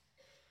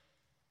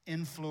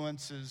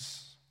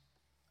influences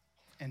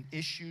and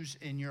issues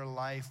in your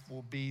life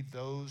will be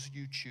those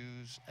you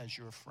choose as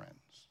your friends.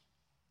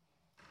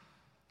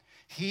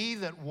 He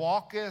that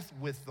walketh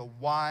with the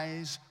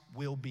wise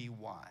will be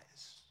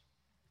wise.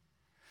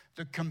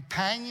 The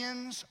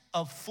companions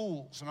of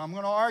fools, and I'm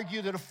going to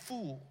argue that a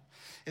fool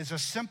is a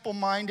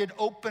simple-minded,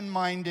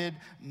 open-minded,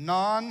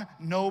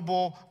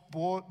 non-noble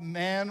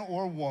man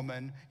or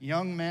woman,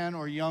 young man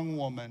or young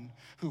woman,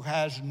 who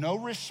has no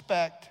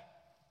respect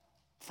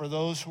for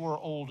those who are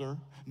older,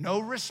 no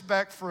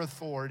respect for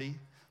authority,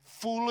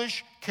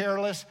 foolish,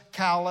 careless,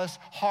 callous,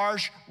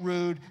 harsh,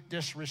 rude,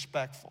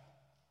 disrespectful.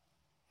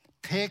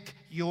 Pick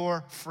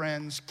your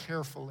friends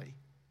carefully.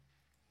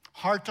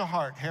 Heart to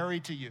heart, Harry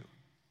to you.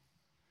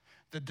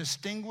 The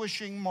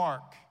distinguishing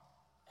mark,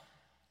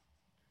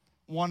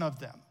 one of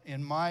them,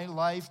 in my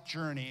life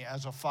journey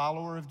as a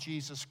follower of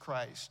Jesus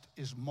Christ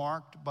is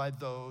marked by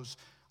those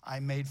I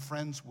made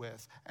friends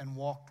with and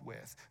walked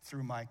with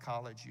through my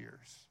college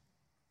years.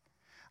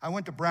 I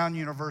went to Brown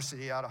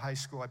University out of high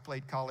school. I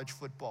played college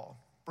football.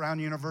 Brown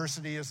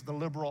University is the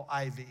liberal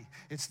Ivy.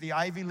 It's the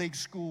Ivy League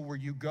school where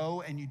you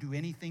go and you do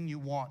anything you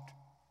want.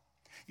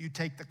 You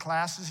take the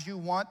classes you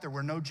want. There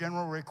were no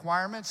general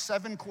requirements.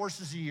 7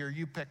 courses a year,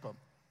 you pick them.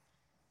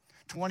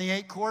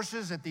 28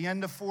 courses at the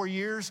end of 4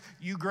 years,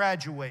 you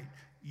graduate.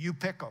 You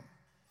pick them.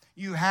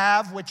 You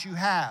have what you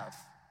have.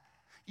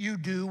 You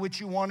do what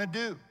you want to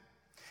do.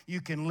 You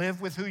can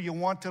live with who you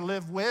want to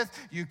live with.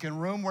 You can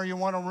room where you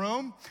want to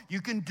room. You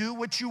can do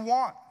what you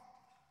want.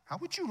 How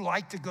would you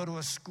like to go to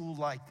a school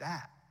like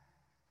that?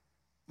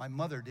 My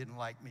mother didn't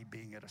like me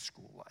being at a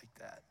school like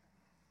that.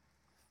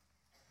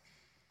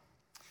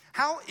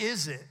 How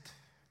is it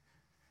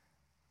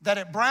that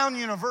at Brown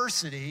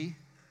University,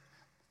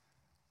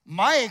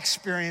 my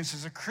experience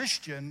as a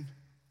Christian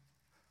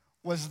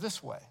was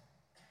this way?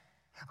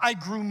 I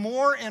grew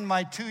more in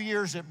my 2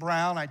 years at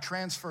Brown. I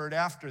transferred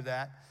after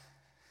that.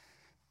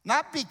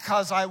 Not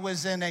because I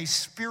was in a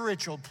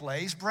spiritual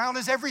place. Brown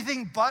is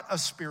everything but a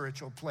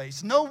spiritual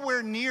place.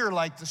 Nowhere near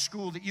like the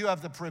school that you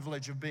have the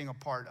privilege of being a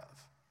part of.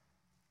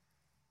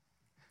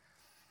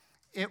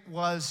 It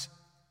was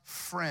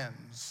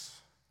friends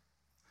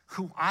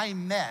who I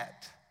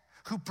met,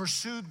 who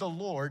pursued the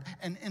Lord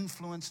and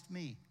influenced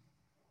me.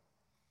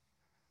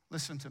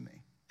 Listen to me.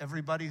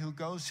 Everybody who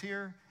goes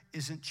here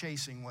isn't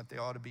chasing what they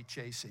ought to be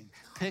chasing.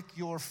 Pick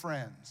your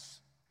friends.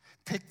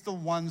 Pick the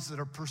ones that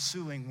are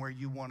pursuing where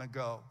you want to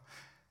go.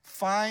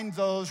 Find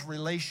those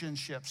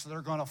relationships that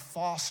are going to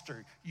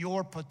foster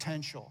your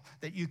potential,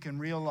 that you can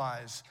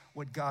realize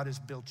what God has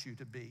built you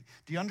to be.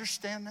 Do you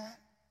understand that?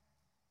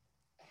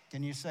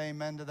 Can you say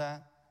amen to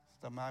that?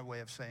 That's my way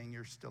of saying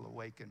you're still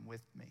awake and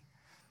with me.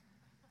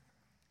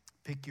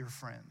 Pick your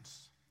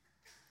friends.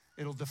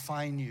 It'll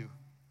define you.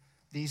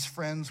 These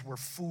friends were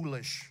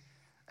foolish,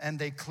 and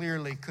they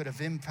clearly could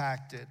have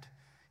impacted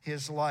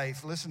his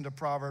life. Listen to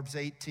Proverbs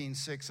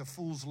 18:6. A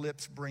fool's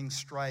lips bring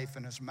strife,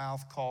 and his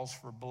mouth calls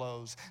for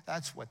blows.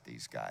 That's what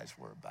these guys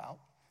were about.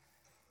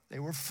 They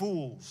were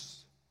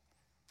fools.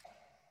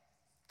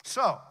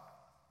 So,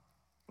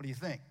 what do you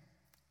think?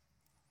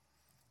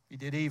 He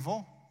did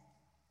evil.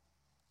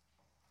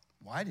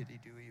 Why did he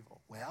do evil?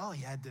 Well,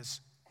 he had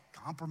this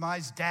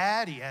compromised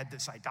dad. He had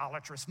this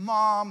idolatrous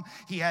mom.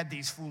 He had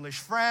these foolish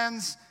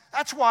friends.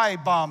 That's why he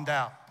bombed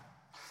out.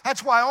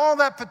 That's why all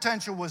that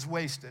potential was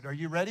wasted. Are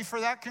you ready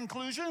for that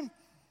conclusion?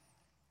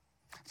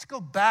 Let's go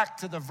back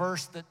to the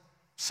verse that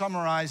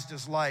summarized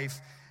his life,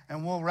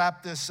 and we'll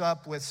wrap this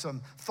up with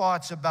some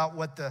thoughts about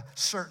what the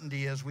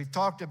certainty is. We've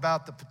talked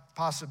about the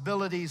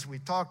possibilities.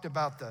 We've talked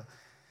about the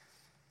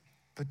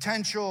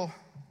potential.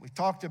 We've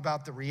talked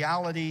about the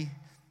reality.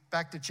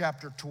 Back to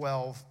chapter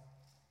 12.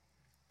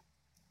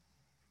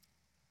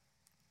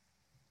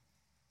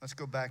 Let's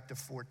go back to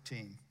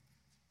 14,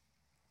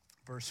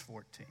 verse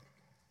 14.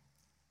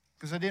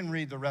 Because I didn't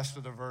read the rest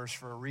of the verse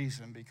for a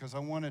reason, because I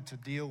wanted to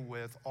deal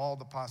with all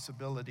the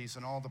possibilities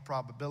and all the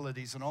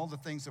probabilities and all the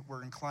things that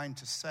we're inclined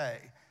to say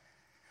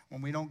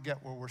when we don't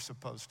get where we're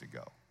supposed to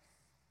go.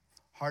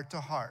 Heart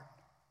to heart,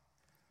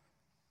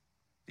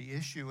 the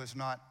issue is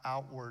not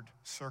outward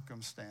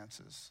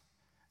circumstances,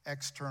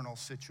 external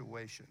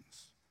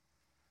situations.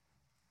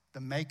 The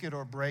make it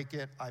or break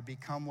it, I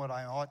become what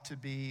I ought to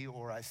be,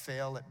 or I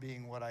fail at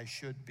being what I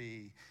should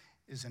be,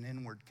 is an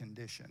inward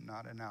condition,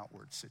 not an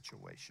outward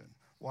situation.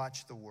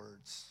 Watch the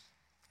words.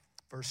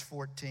 Verse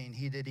 14,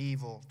 he did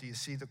evil. Do you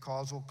see the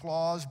causal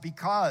clause?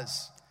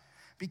 Because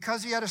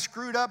he had a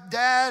screwed up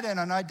dad and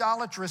an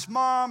idolatrous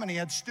mom, and he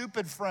had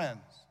stupid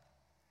friends.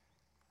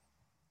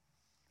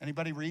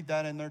 Anybody read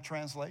that in their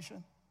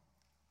translation?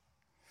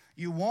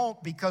 You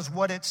won't, because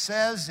what it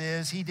says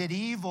is he did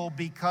evil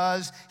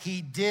because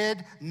he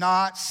did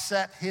not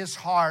set his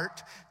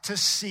heart to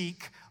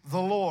seek the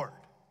Lord.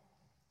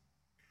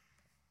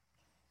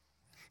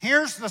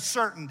 Here's the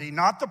certainty,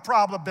 not the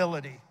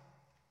probability.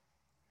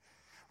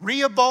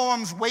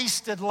 Rehoboam's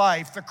wasted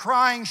life, the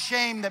crying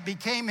shame that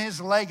became his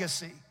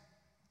legacy,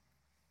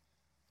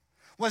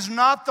 was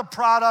not the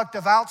product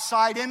of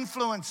outside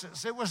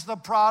influences. It was the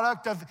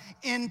product of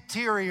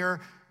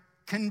interior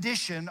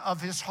condition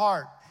of his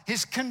heart.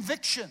 His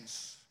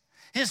convictions,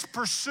 his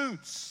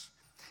pursuits.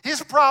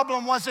 His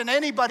problem wasn't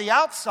anybody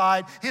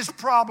outside. His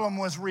problem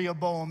was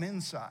Rehoboam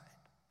inside.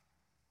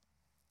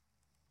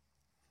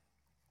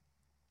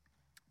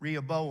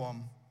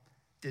 Rehoboam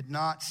did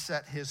not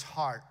set his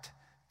heart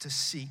to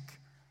seek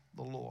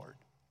the Lord.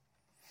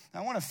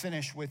 Now, I want to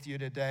finish with you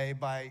today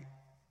by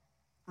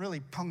really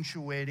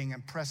punctuating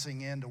and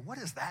pressing into what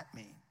does that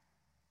mean?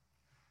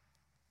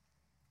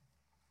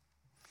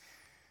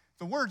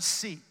 The word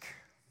seek,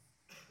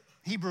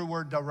 Hebrew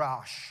word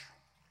darash,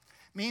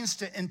 means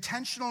to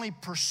intentionally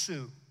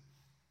pursue.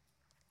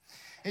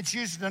 It's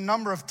used a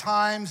number of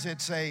times.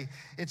 It's a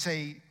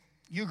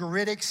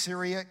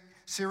Ugaritic,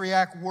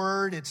 Syriac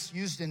word. It's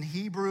used in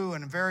Hebrew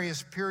in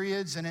various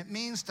periods, and it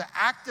means to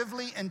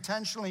actively,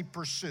 intentionally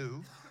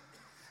pursue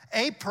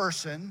a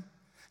person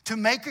to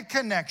make a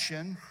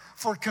connection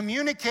for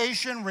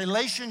communication,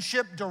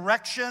 relationship,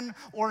 direction,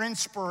 or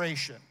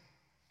inspiration.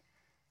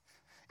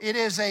 It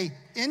is an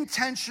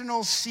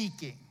intentional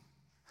seeking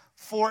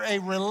for a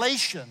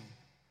relation.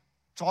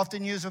 It's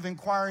often used of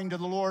inquiring to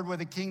the Lord, where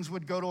the kings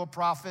would go to a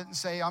prophet and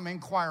say, I'm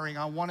inquiring,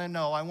 I want to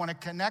know, I want to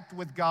connect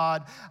with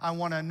God, I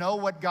want to know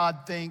what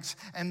God thinks,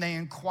 and they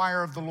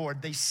inquire of the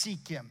Lord. They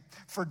seek him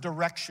for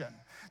direction.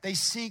 They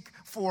seek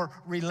for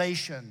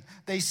relation.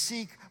 They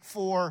seek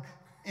for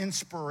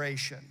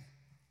inspiration.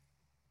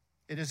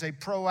 It is a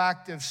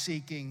proactive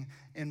seeking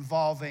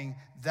involving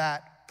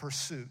that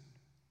pursuit.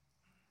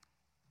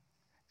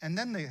 And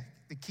then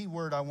the key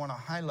word I want to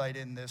highlight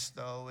in this,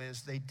 though,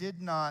 is they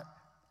did not.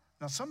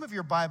 Now, some of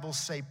your Bibles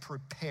say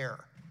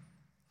prepare.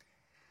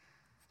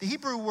 The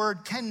Hebrew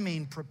word can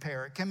mean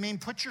prepare. It can mean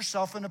put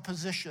yourself in a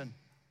position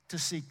to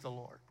seek the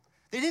Lord.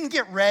 They didn't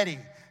get ready.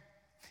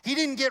 He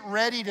didn't get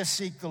ready to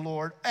seek the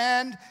Lord.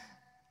 And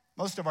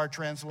most of our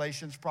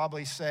translations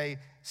probably say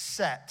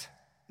set.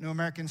 New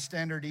American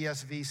Standard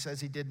ESV says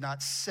he did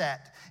not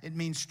set. It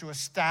means to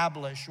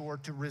establish or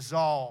to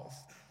resolve.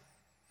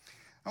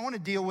 I want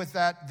to deal with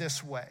that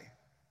this way.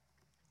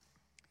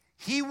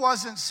 He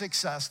wasn't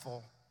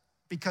successful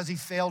because he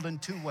failed in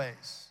two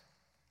ways.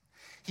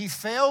 He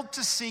failed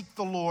to seek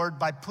the Lord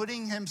by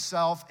putting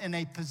himself in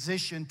a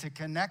position to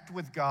connect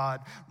with God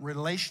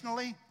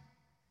relationally,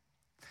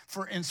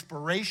 for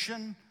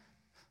inspiration,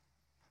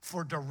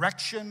 for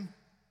direction,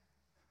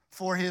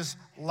 for his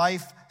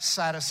life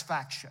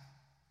satisfaction.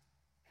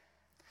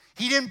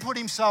 He didn't put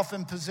himself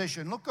in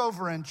position. Look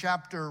over in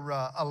chapter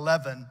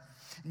 11,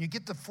 and you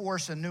get the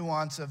force and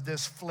nuance of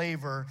this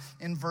flavor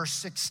in verse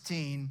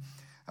 16.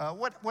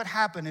 What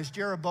happened is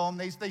Jeroboam,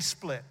 they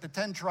split. The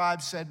 10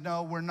 tribes said,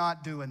 no, we're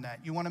not doing that.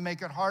 You want to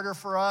make it harder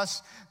for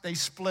us? They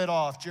split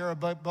off.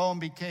 Jeroboam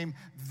became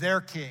their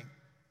king.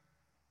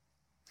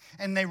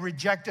 And they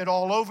rejected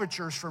all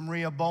overtures from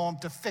Rehoboam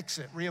to fix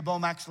it.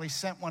 Rehoboam actually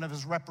sent one of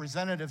his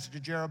representatives to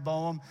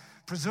Jeroboam,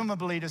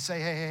 presumably to say,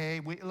 hey,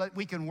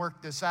 we can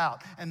work this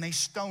out. And they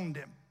stoned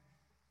him.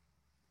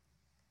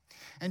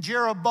 And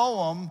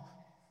Jeroboam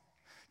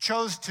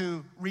chose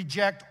to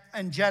reject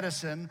and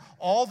jettison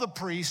all the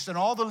priests and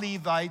all the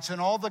Levites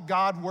and all the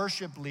God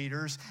worship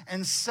leaders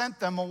and sent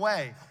them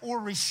away or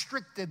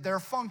restricted their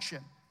function.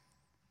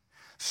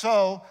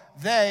 So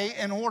they,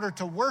 in order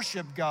to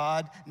worship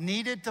God,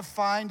 needed to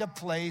find a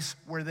place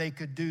where they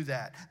could do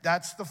that.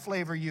 That's the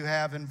flavor you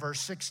have in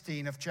verse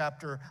 16 of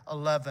chapter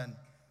 11.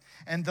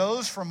 And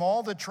those from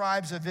all the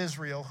tribes of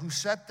Israel who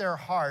set their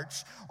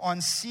hearts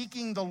on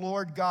seeking the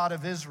Lord God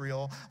of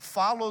Israel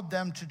followed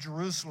them to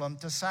Jerusalem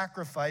to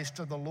sacrifice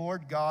to the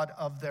Lord God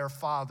of their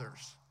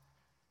fathers.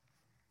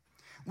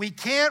 We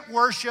can't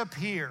worship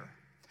here.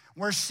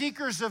 We're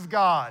seekers of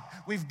God.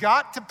 We've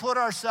got to put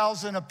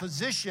ourselves in a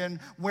position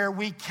where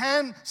we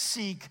can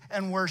seek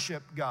and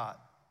worship God.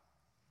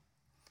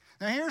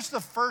 Now, here's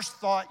the first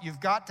thought you've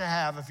got to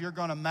have if you're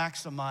going to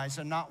maximize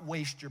and not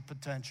waste your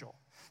potential.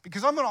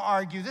 Because I'm going to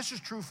argue this is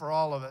true for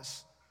all of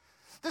us.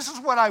 This is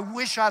what I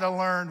wish I'd have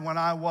learned when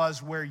I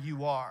was where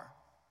you are.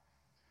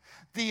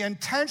 The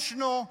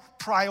intentional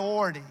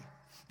priority,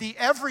 the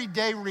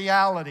everyday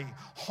reality,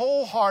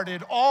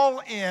 wholehearted,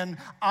 all in,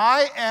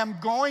 I am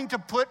going to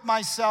put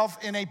myself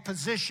in a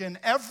position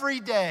every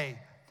day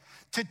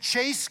to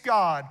chase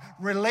God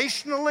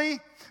relationally,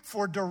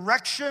 for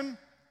direction,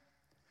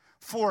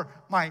 for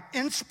my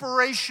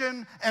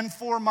inspiration, and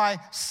for my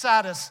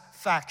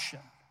satisfaction.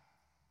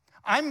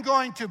 I'm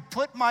going to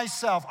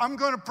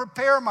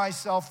prepare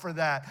myself for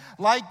that.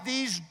 Like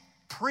these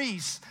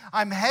priests,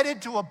 I'm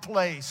headed to a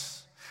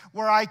place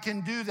where I can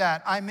do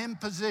that. I'm in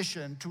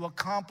position to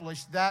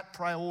accomplish that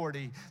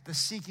priority, the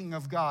seeking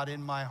of God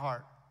in my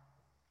heart.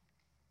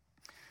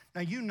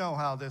 Now, you know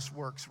how this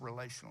works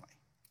relationally.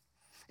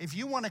 If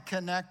you want to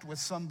connect with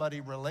somebody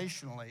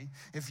relationally,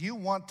 if you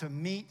want to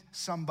meet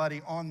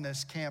somebody on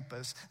this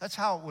campus, that's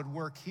how it would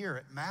work here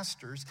at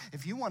Masters.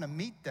 If you want to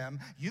meet them,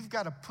 you've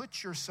got to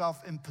put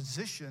yourself in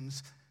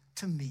positions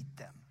to meet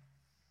them.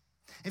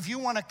 If you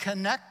want to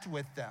connect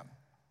with them,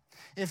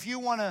 if you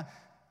want to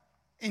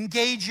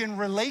engage in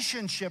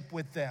relationship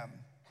with them,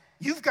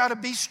 you've got to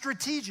be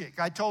strategic.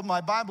 I told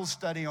my Bible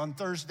study on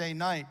Thursday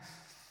night,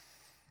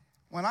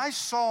 when I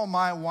saw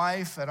my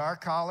wife at our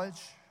college,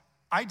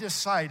 I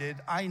decided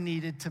I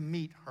needed to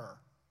meet her.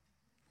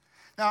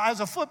 Now,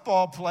 as a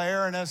football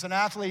player and as an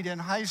athlete in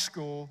high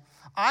school,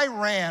 I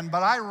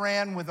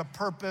ran with a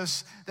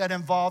purpose that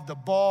involved a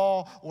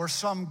ball or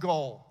some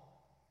goal.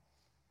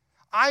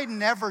 I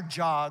never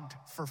jogged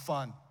for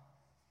fun.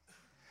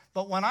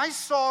 But when I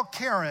saw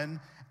Karen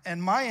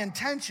and my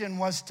intention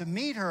was to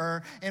meet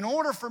her, in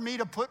order for me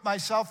to put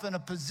myself in a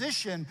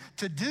position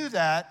to do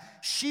that,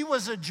 she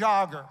was a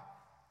jogger.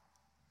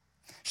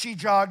 She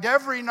jogged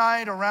every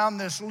night around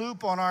this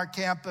loop on our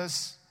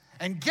campus.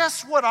 And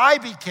guess what I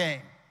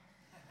became?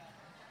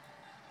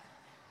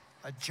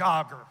 A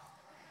jogger.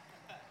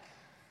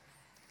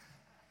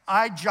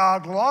 I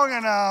jogged long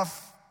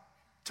enough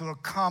to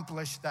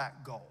accomplish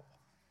that goal.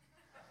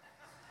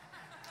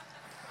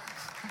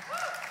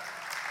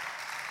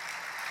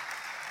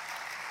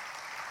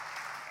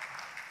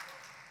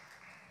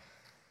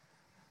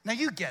 Now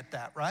you get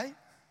that, right?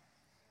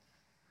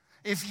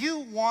 If you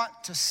want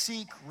to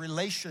seek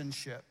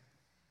relationship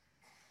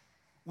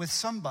with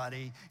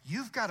somebody,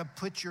 you've got to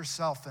put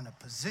yourself in a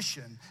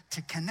position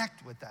to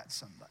connect with that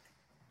somebody.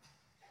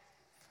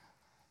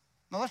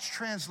 Now let's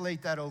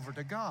translate that over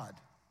to God.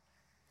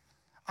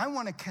 I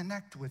want to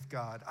connect with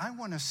God. I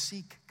want to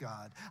seek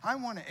God. I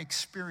want to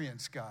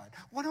experience God.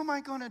 What am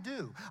I going to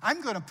do?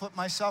 I'm going to put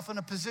myself in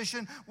a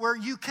position where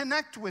you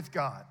connect with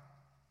God.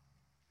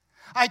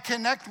 I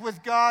connect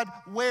with God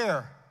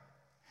where?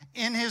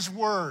 In His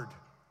Word.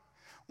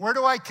 Where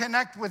do I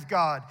connect with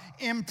God?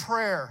 In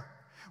prayer.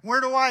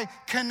 Where do I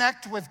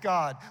connect with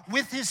God?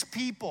 With His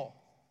people.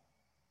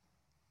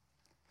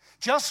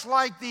 Just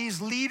like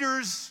these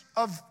leaders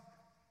of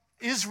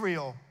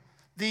Israel,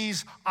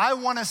 these I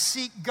want to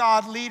seek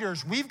God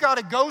leaders, we've got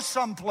to go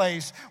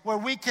someplace where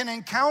we can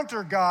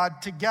encounter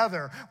God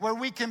together, where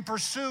we can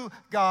pursue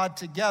God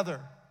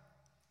together.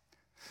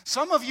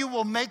 Some of you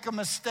will make a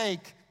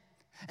mistake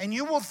and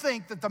you will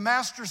think that the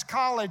Master's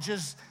College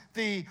is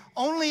the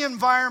only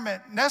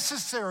environment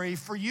necessary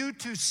for you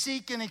to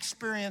seek and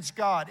experience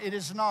God. It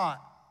is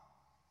not.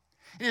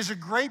 It is a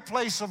great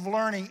place of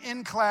learning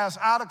in class,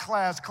 out of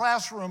class,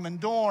 classroom and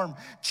dorm,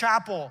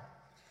 chapel.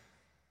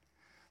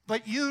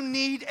 But you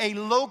need a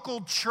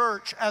local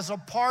church as a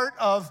part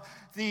of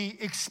the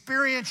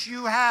experience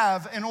you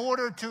have in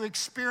order to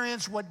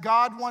experience what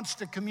God wants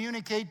to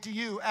communicate to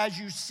you as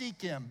you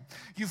seek Him.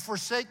 You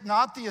forsake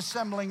not the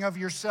assembling of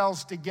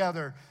yourselves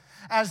together,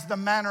 as the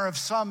manner of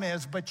some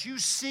is, but you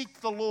seek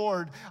the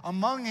Lord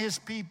among His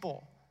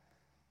people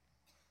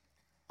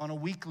on a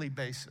weekly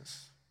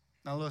basis.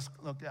 Now look,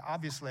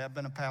 obviously I've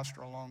been a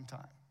pastor a long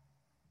time.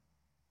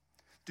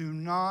 Do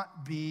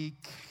not be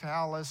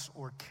callous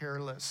or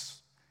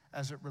careless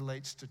as it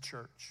relates to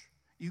church.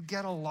 You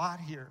get a lot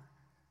here,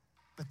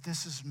 but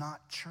this is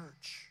not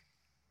church.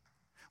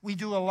 We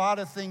do a lot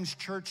of things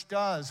church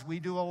does. We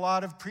do a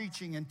lot of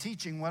preaching and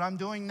teaching, what I'm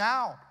doing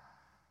now.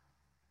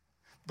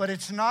 But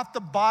it's not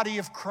the body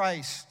of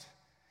Christ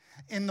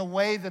in the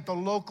way that the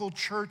local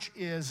church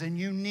is. And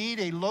you need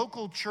a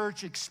local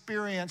church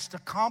experience to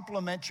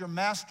complement your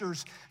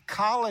Master's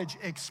College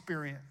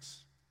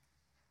experience.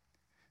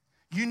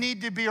 You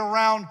need to be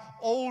around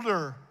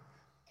older.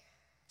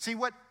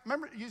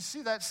 Remember, you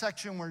see that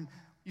section where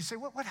you say,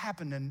 what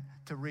happened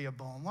to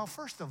Rehoboam? Well,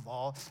 first of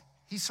all,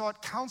 he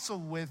sought counsel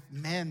with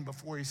men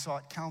before he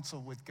sought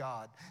counsel with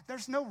God.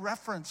 There's no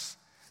reference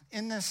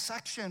in this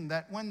section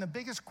that when the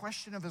biggest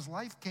question of his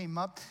life came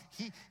up,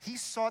 he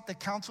sought the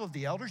counsel of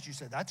the elders. You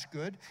say, that's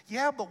good.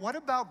 Yeah, but what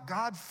about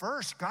God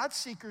first? God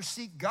seekers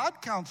seek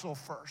God counsel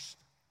first.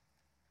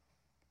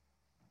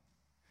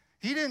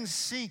 He didn't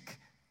seek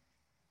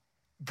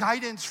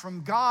guidance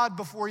from God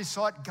before he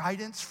sought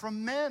guidance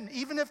from men,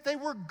 even if they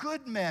were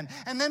good men.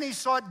 And then he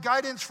sought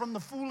guidance from the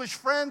foolish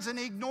friends and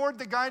he ignored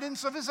the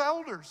guidance of his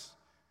elders.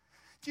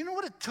 Do you know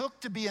what it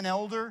took to be an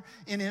elder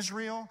in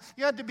Israel?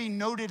 You had to be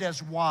noted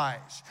as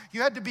wise.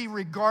 You had to be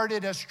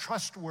regarded as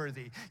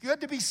trustworthy. You had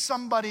to be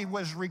somebody who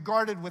was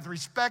regarded with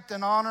respect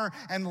and honor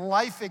and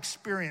life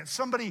experience,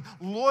 somebody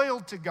loyal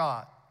to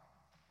God.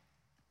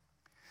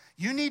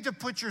 You need to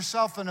put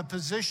yourself in a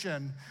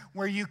position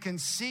where you can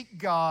seek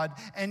God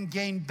and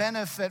gain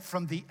benefit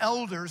from the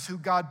elders who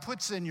God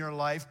puts in your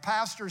life,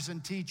 pastors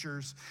and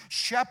teachers,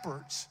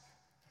 shepherds,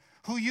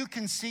 who you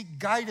can seek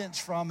guidance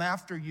from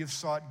after you've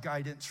sought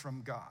guidance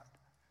from God.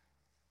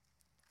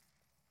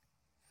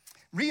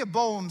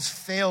 Rehoboam's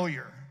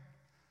failure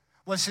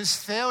was his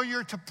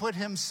failure to put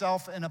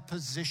himself in a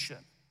position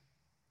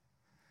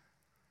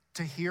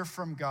to hear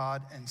from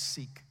God and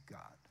seek God.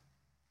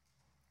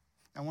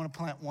 I want to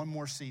plant one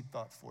more seed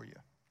thought for you.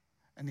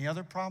 And the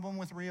other problem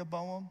with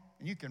Rehoboam,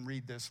 and you can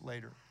read this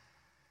later,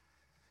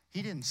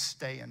 he didn't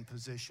stay in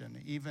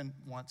position even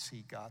once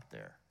he got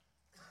there.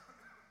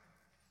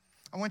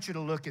 I want you to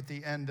look at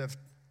the end of,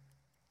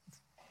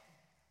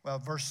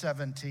 verse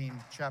 17,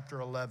 chapter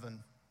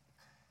 11.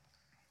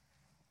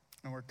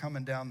 And we're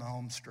coming down the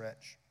home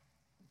stretch.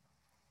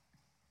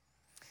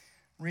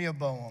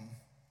 Rehoboam.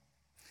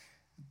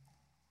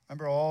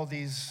 Remember, all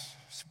these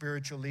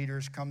spiritual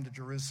leaders come to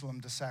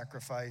Jerusalem to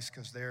sacrifice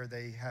because there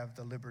they have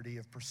the liberty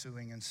of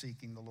pursuing and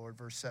seeking the Lord.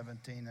 Verse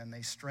 17, and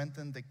they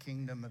strengthened the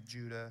kingdom of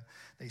Judah.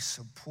 They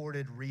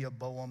supported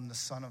Rehoboam, the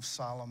son of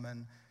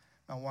Solomon.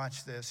 Now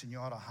watch this, and you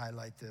ought to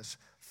highlight this,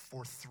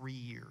 for 3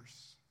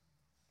 years.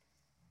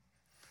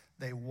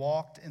 They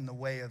walked in the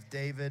way of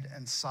David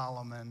and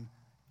Solomon,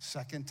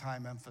 second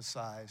time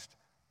emphasized,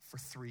 for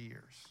 3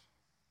 years.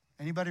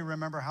 Anybody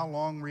remember how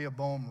long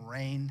Rehoboam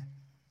reigned?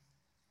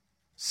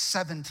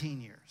 17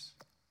 years.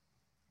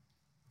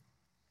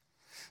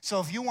 So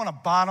if you want a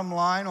bottom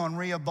line on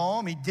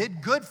Rehoboam, he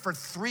did good for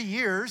 3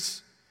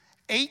 years.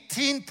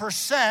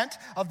 18%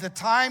 of the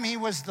time he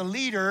was the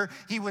leader,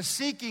 he was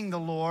seeking the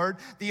Lord.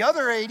 The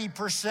other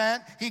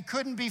 80%, he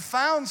couldn't be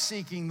found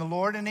seeking the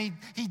Lord, and he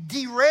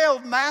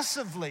derailed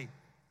massively.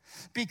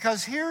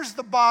 Because here's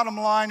the bottom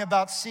line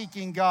about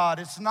seeking God.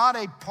 It's not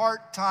a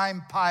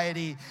part-time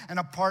piety and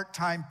a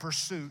part-time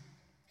pursuit.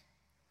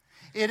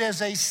 It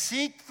is a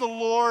seek the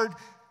Lord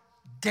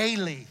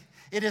daily.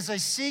 It is a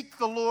seek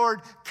the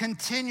Lord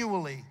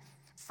continually.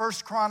 1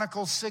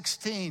 Chronicles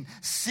 16,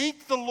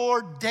 seek the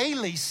Lord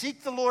daily,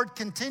 seek the Lord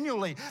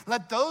continually.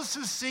 Let those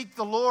who seek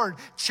the Lord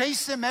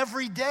chase him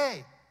every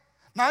day,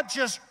 not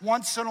just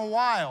once in a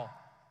while.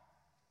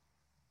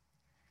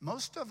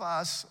 Most of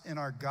us in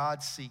our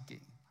God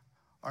seeking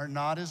are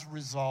not as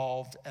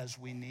resolved as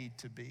we need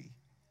to be.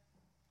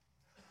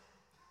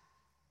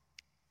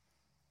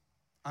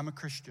 I'm a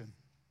Christian.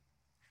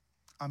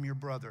 I'm your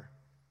brother.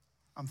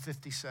 I'm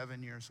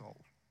 57 years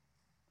old.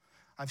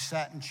 I've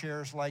sat in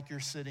chairs like you're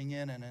sitting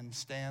in and in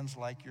stands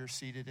like you're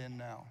seated in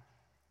now.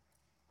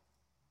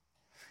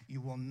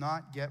 You will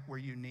not get where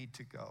you need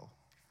to go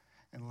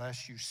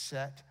unless you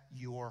set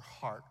your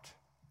heart.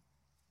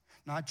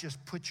 Not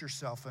just put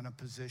yourself in a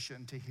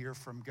position to hear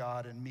from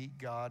God and meet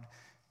God,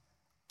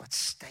 but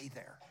stay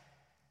there.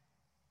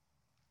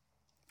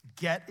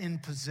 Get in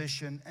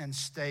position and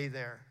stay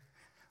there.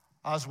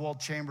 Oswald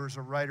Chambers,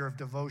 a writer of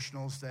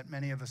devotionals that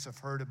many of us have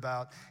heard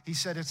about, he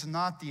said it's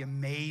not the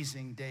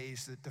amazing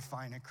days that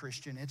define a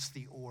Christian, it's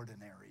the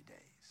ordinary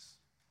days.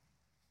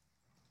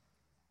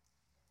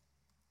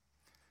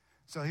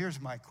 So here's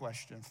my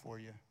question for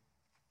you.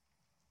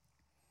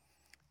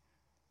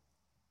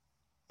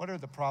 What are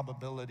the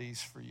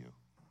probabilities for you?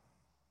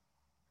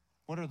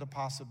 What are the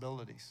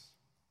possibilities?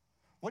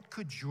 What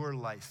could your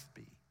life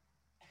be?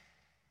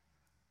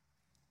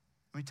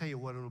 Let me tell you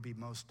what it'll be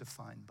most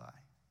defined by.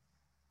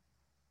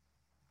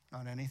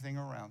 Not anything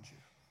around you,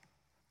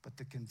 but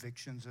the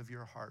convictions of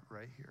your heart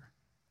right here.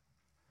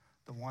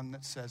 The one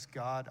that says,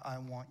 God, I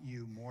want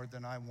you more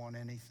than I want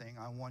anything.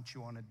 I want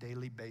you on a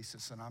daily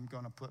basis, and I'm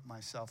going to put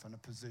myself in a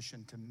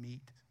position to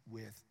meet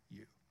with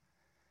you.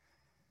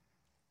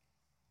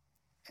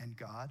 And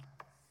God,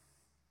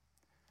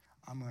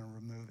 I'm going to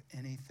remove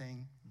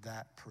anything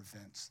that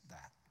prevents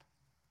that.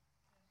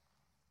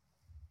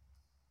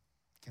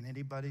 Can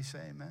anybody say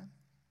amen?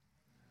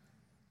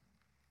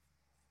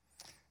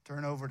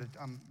 Turn over to,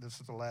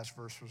 this is the last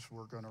verses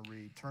we're going to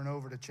read. Turn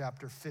over to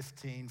chapter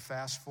 15,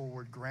 fast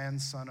forward,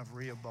 grandson of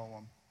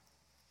Rehoboam.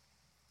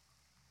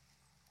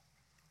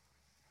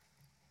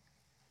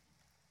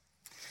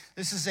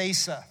 This is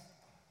Asa.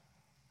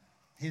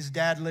 His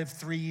dad lived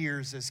 3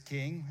 years as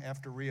king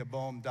after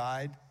Rehoboam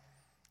died.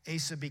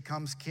 Asa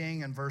becomes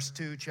king, and verse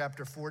 2,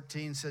 chapter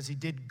 14 says he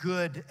did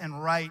good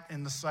and right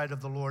in the sight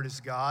of the Lord his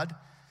God.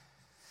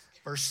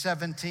 Verse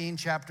 17,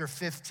 chapter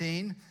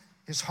 15,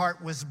 his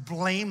heart was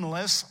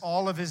blameless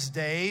all of his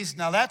days.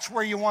 Now that's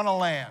where you want to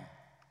land.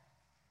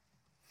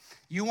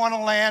 You want to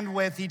land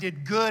with he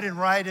did good and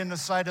right in the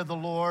sight of the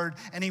Lord,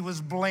 and he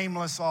was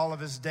blameless all of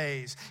his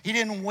days. He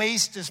didn't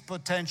waste his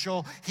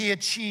potential, he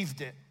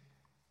achieved it.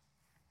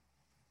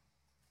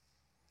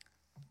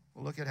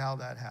 Well, look at how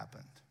that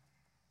happened.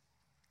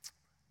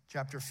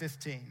 Chapter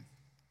 15,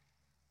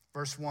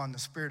 verse 1, the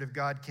Spirit of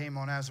God came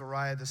on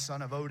Azariah, the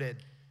son of Oded,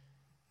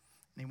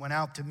 and he went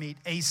out to meet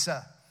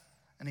Asa.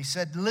 And he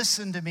said,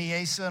 listen to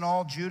me, Asa and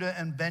all Judah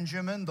and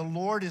Benjamin. The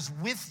Lord is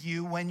with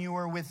you when you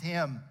are with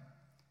him.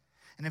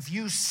 And if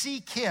you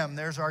seek him,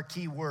 there's our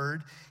key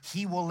word,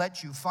 he will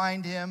let you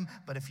find him.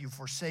 But if you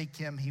forsake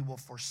him, he will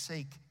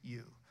forsake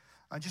you.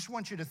 I just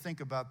want you to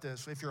think about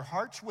this. If your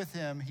heart's with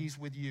him, he's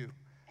with you.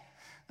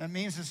 That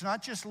means it's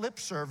not just lip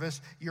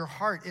service, your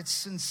heart, it's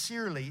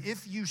sincerely.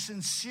 If you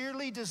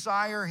sincerely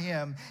desire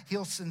him,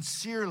 he'll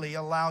sincerely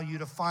allow you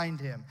to find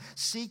him.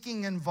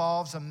 Seeking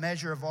involves a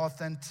measure of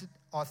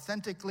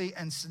authentically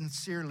and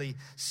sincerely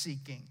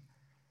seeking.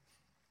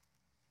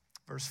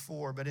 Verse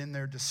 4, but in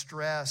their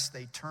distress,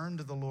 they turned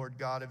to the Lord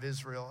God of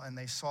Israel, and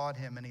they sought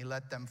him, and he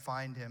let them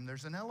find him.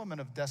 There's an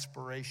element of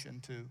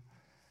desperation, too.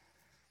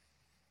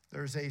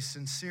 There's a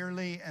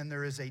sincerely and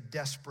there is a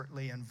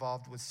desperately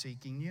involved with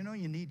seeking. You know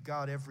you need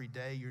God every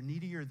day. You're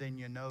needier than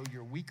you know.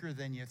 You're weaker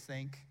than you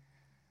think.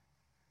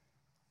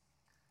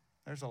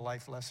 There's a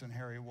life lesson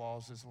Harry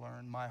Walls has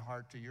learned. My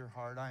heart to your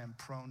heart. I am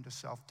prone to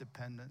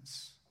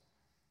self-dependence.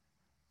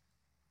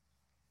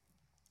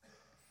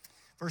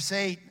 Verse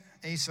 8,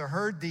 Asa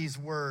heard these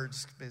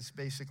words.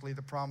 Basically,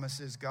 the promise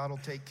is God will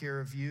take care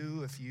of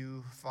you if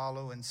you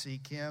follow and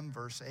seek him.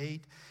 Verse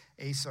 8,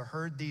 Asa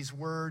heard these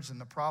words and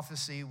the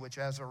prophecy which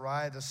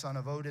Azariah, the son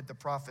of Oded, the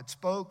prophet,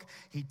 spoke.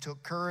 He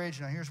took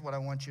courage. Now, here's what I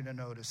want you to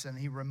notice. And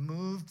he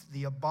removed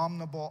the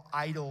abominable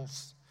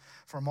idols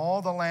from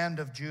all the land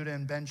of Judah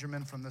and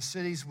Benjamin, from the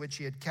cities which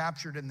he had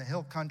captured in the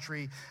hill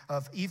country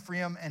of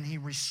Ephraim, and he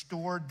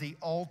restored the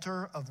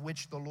altar of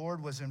which the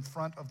Lord was in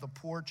front of the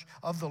porch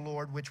of the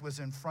Lord, which was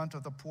in front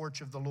of the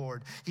porch of the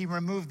Lord. He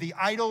removed the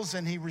idols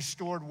and he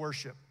restored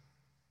worship.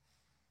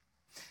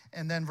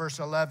 And then verse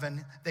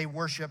 11, they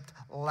worshiped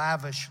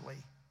lavishly.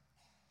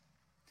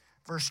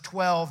 Verse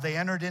 12, they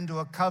entered into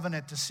a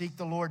covenant to seek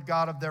the Lord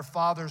God of their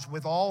fathers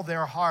with all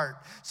their heart.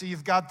 So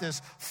you've got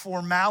this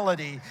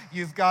formality.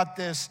 You've got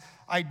this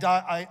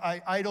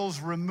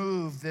idols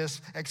removed,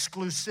 this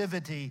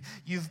exclusivity.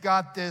 You've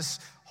got this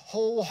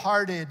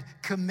wholehearted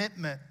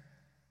commitment.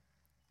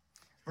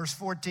 Verse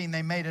 14,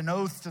 they made an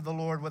oath to the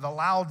Lord with a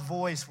loud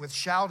voice, with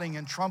shouting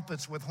and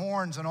trumpets, with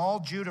horns, and all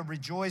Judah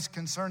rejoiced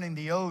concerning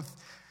the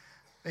oath.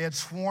 They had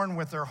sworn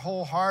with their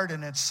whole heart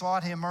and had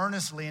sought him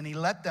earnestly, and he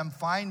let them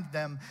find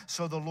them.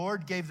 So the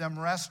Lord gave them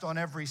rest on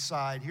every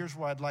side. Here's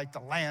where I'd like to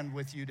land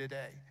with you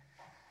today.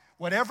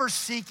 Whatever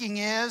seeking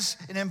is,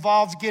 it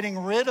involves getting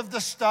rid of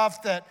the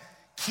stuff that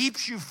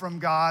keeps you from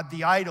God,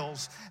 the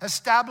idols,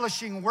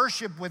 establishing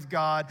worship with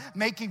God,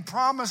 making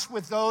promise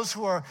with those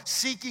who are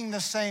seeking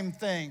the same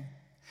thing,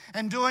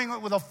 and doing it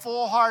with a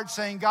full heart,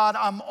 saying, God,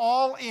 I'm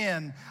all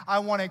in. I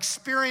want to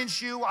experience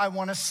you. I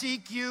want to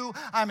seek you.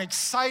 I'm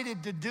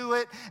excited to do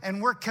it,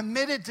 and we're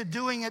committed to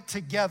doing it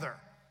together.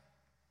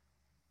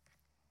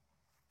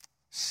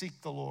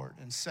 Seek the Lord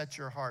and set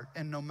your heart.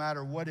 And no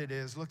matter what it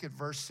is, look at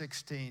verse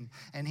 16.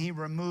 And he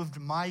removed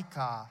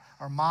Maacah,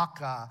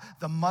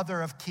 the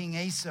mother of King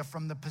Asa,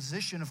 from the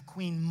position of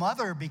queen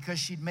mother because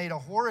she'd made a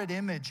horrid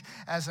image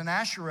as an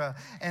Asherah.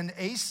 And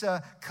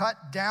Asa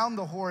cut down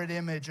the horrid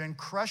image and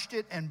crushed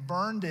it and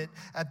burned it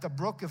at the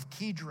brook of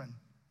Kidron.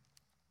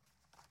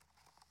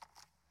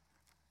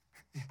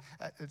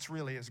 It's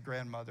really his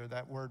grandmother.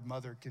 That word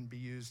mother can be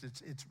used.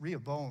 It's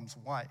Rehoboam's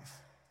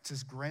wife. It's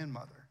his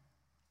grandmother.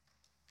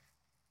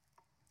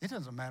 It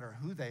doesn't matter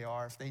who they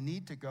are. If they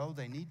need to go,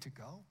 they need to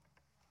go.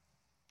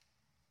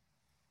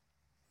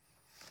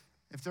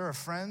 If they're a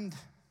friend,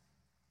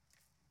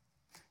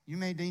 you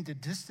may need to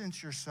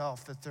distance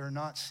yourself that they're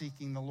not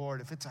seeking the Lord.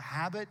 If it's a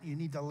habit, you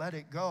need to let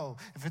it go.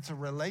 If it's a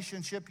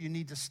relationship, you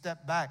need to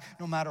step back.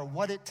 No matter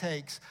what it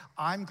takes,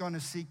 I'm going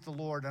to seek the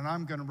Lord and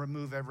I'm going to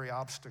remove every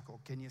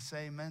obstacle. Can you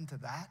say amen to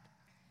that?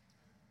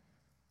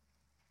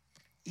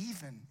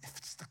 Even if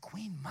it's the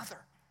Queen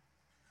Mother.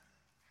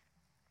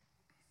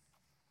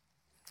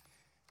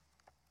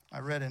 I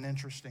read an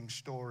interesting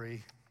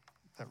story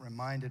that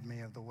reminded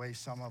me of the way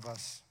some of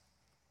us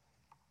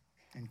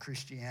in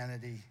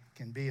Christianity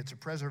can be. It's a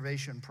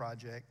preservation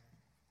project.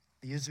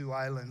 The Izu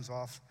Islands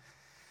off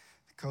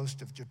the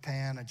coast of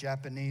Japan, a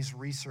Japanese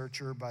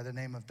researcher by the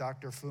name of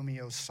Dr.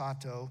 Fumio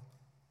Sato.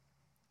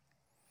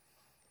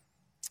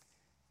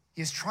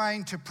 He is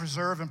trying to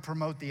preserve and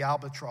promote the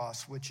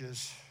albatross, which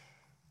is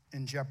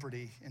in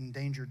jeopardy,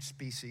 endangered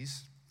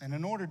species. And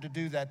in order to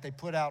do that, they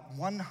put out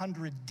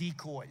 100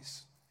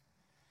 decoys.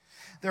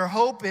 Their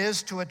hope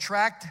is to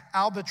attract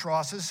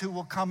albatrosses who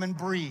will come and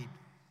breed.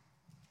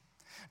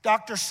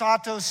 Dr.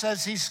 Sato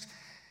says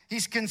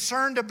he's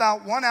concerned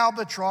about one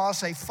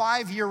albatross, a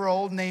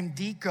 5-year-old named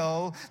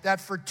Deco,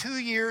 that for 2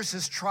 years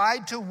has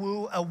tried to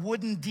woo a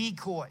wooden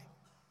decoy.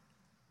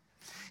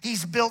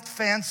 He's built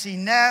fancy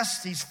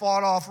nests, he's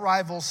fought off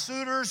rival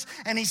suitors,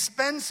 and he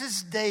spends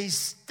his days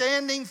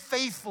standing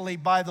faithfully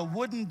by the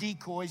wooden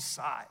decoy's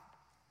side.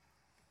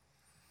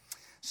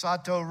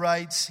 Sato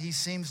writes, he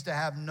seems to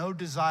have no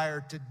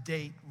desire to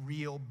date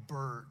real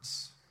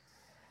birds.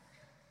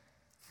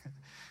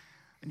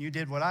 And you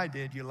did what I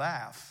did, you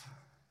laugh.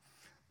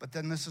 But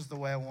then this is the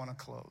way I want to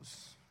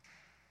close.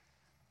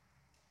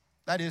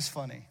 That is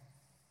funny.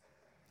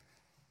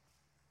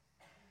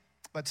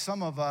 But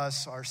some of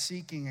us are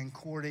seeking and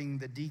courting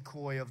the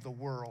decoy of the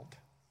world.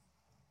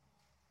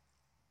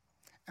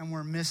 And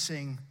we're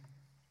missing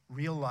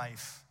real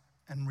life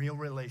and real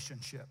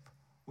relationship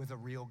with a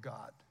real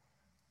God.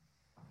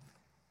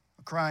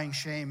 A crying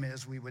shame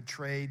is we would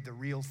trade the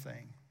real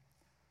thing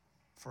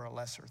for a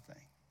lesser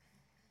thing.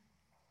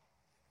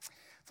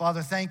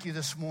 Father, thank you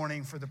this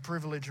morning for the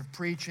privilege of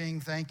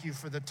preaching. Thank you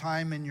for the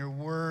time in your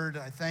word.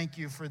 I thank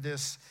you for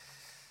this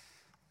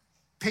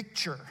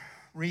picture,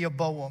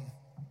 Rehoboam.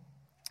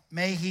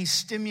 May he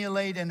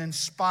stimulate and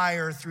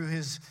inspire through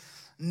his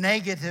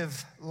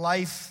negative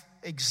life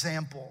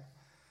example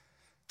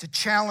to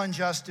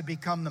challenge us to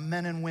become the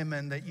men and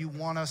women that you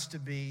want us to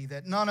be,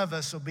 that none of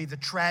us will be the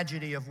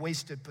tragedy of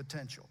wasted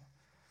potential,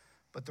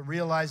 but the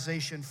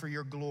realization for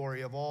your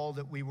glory of all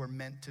that we were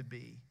meant to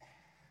be.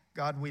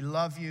 God, we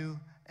love you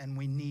and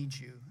we need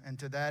you. And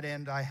to that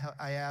end, I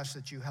ask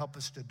that you help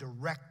us to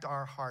direct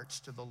our hearts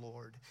to the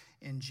Lord.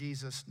 In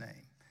Jesus'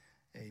 name,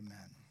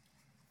 amen.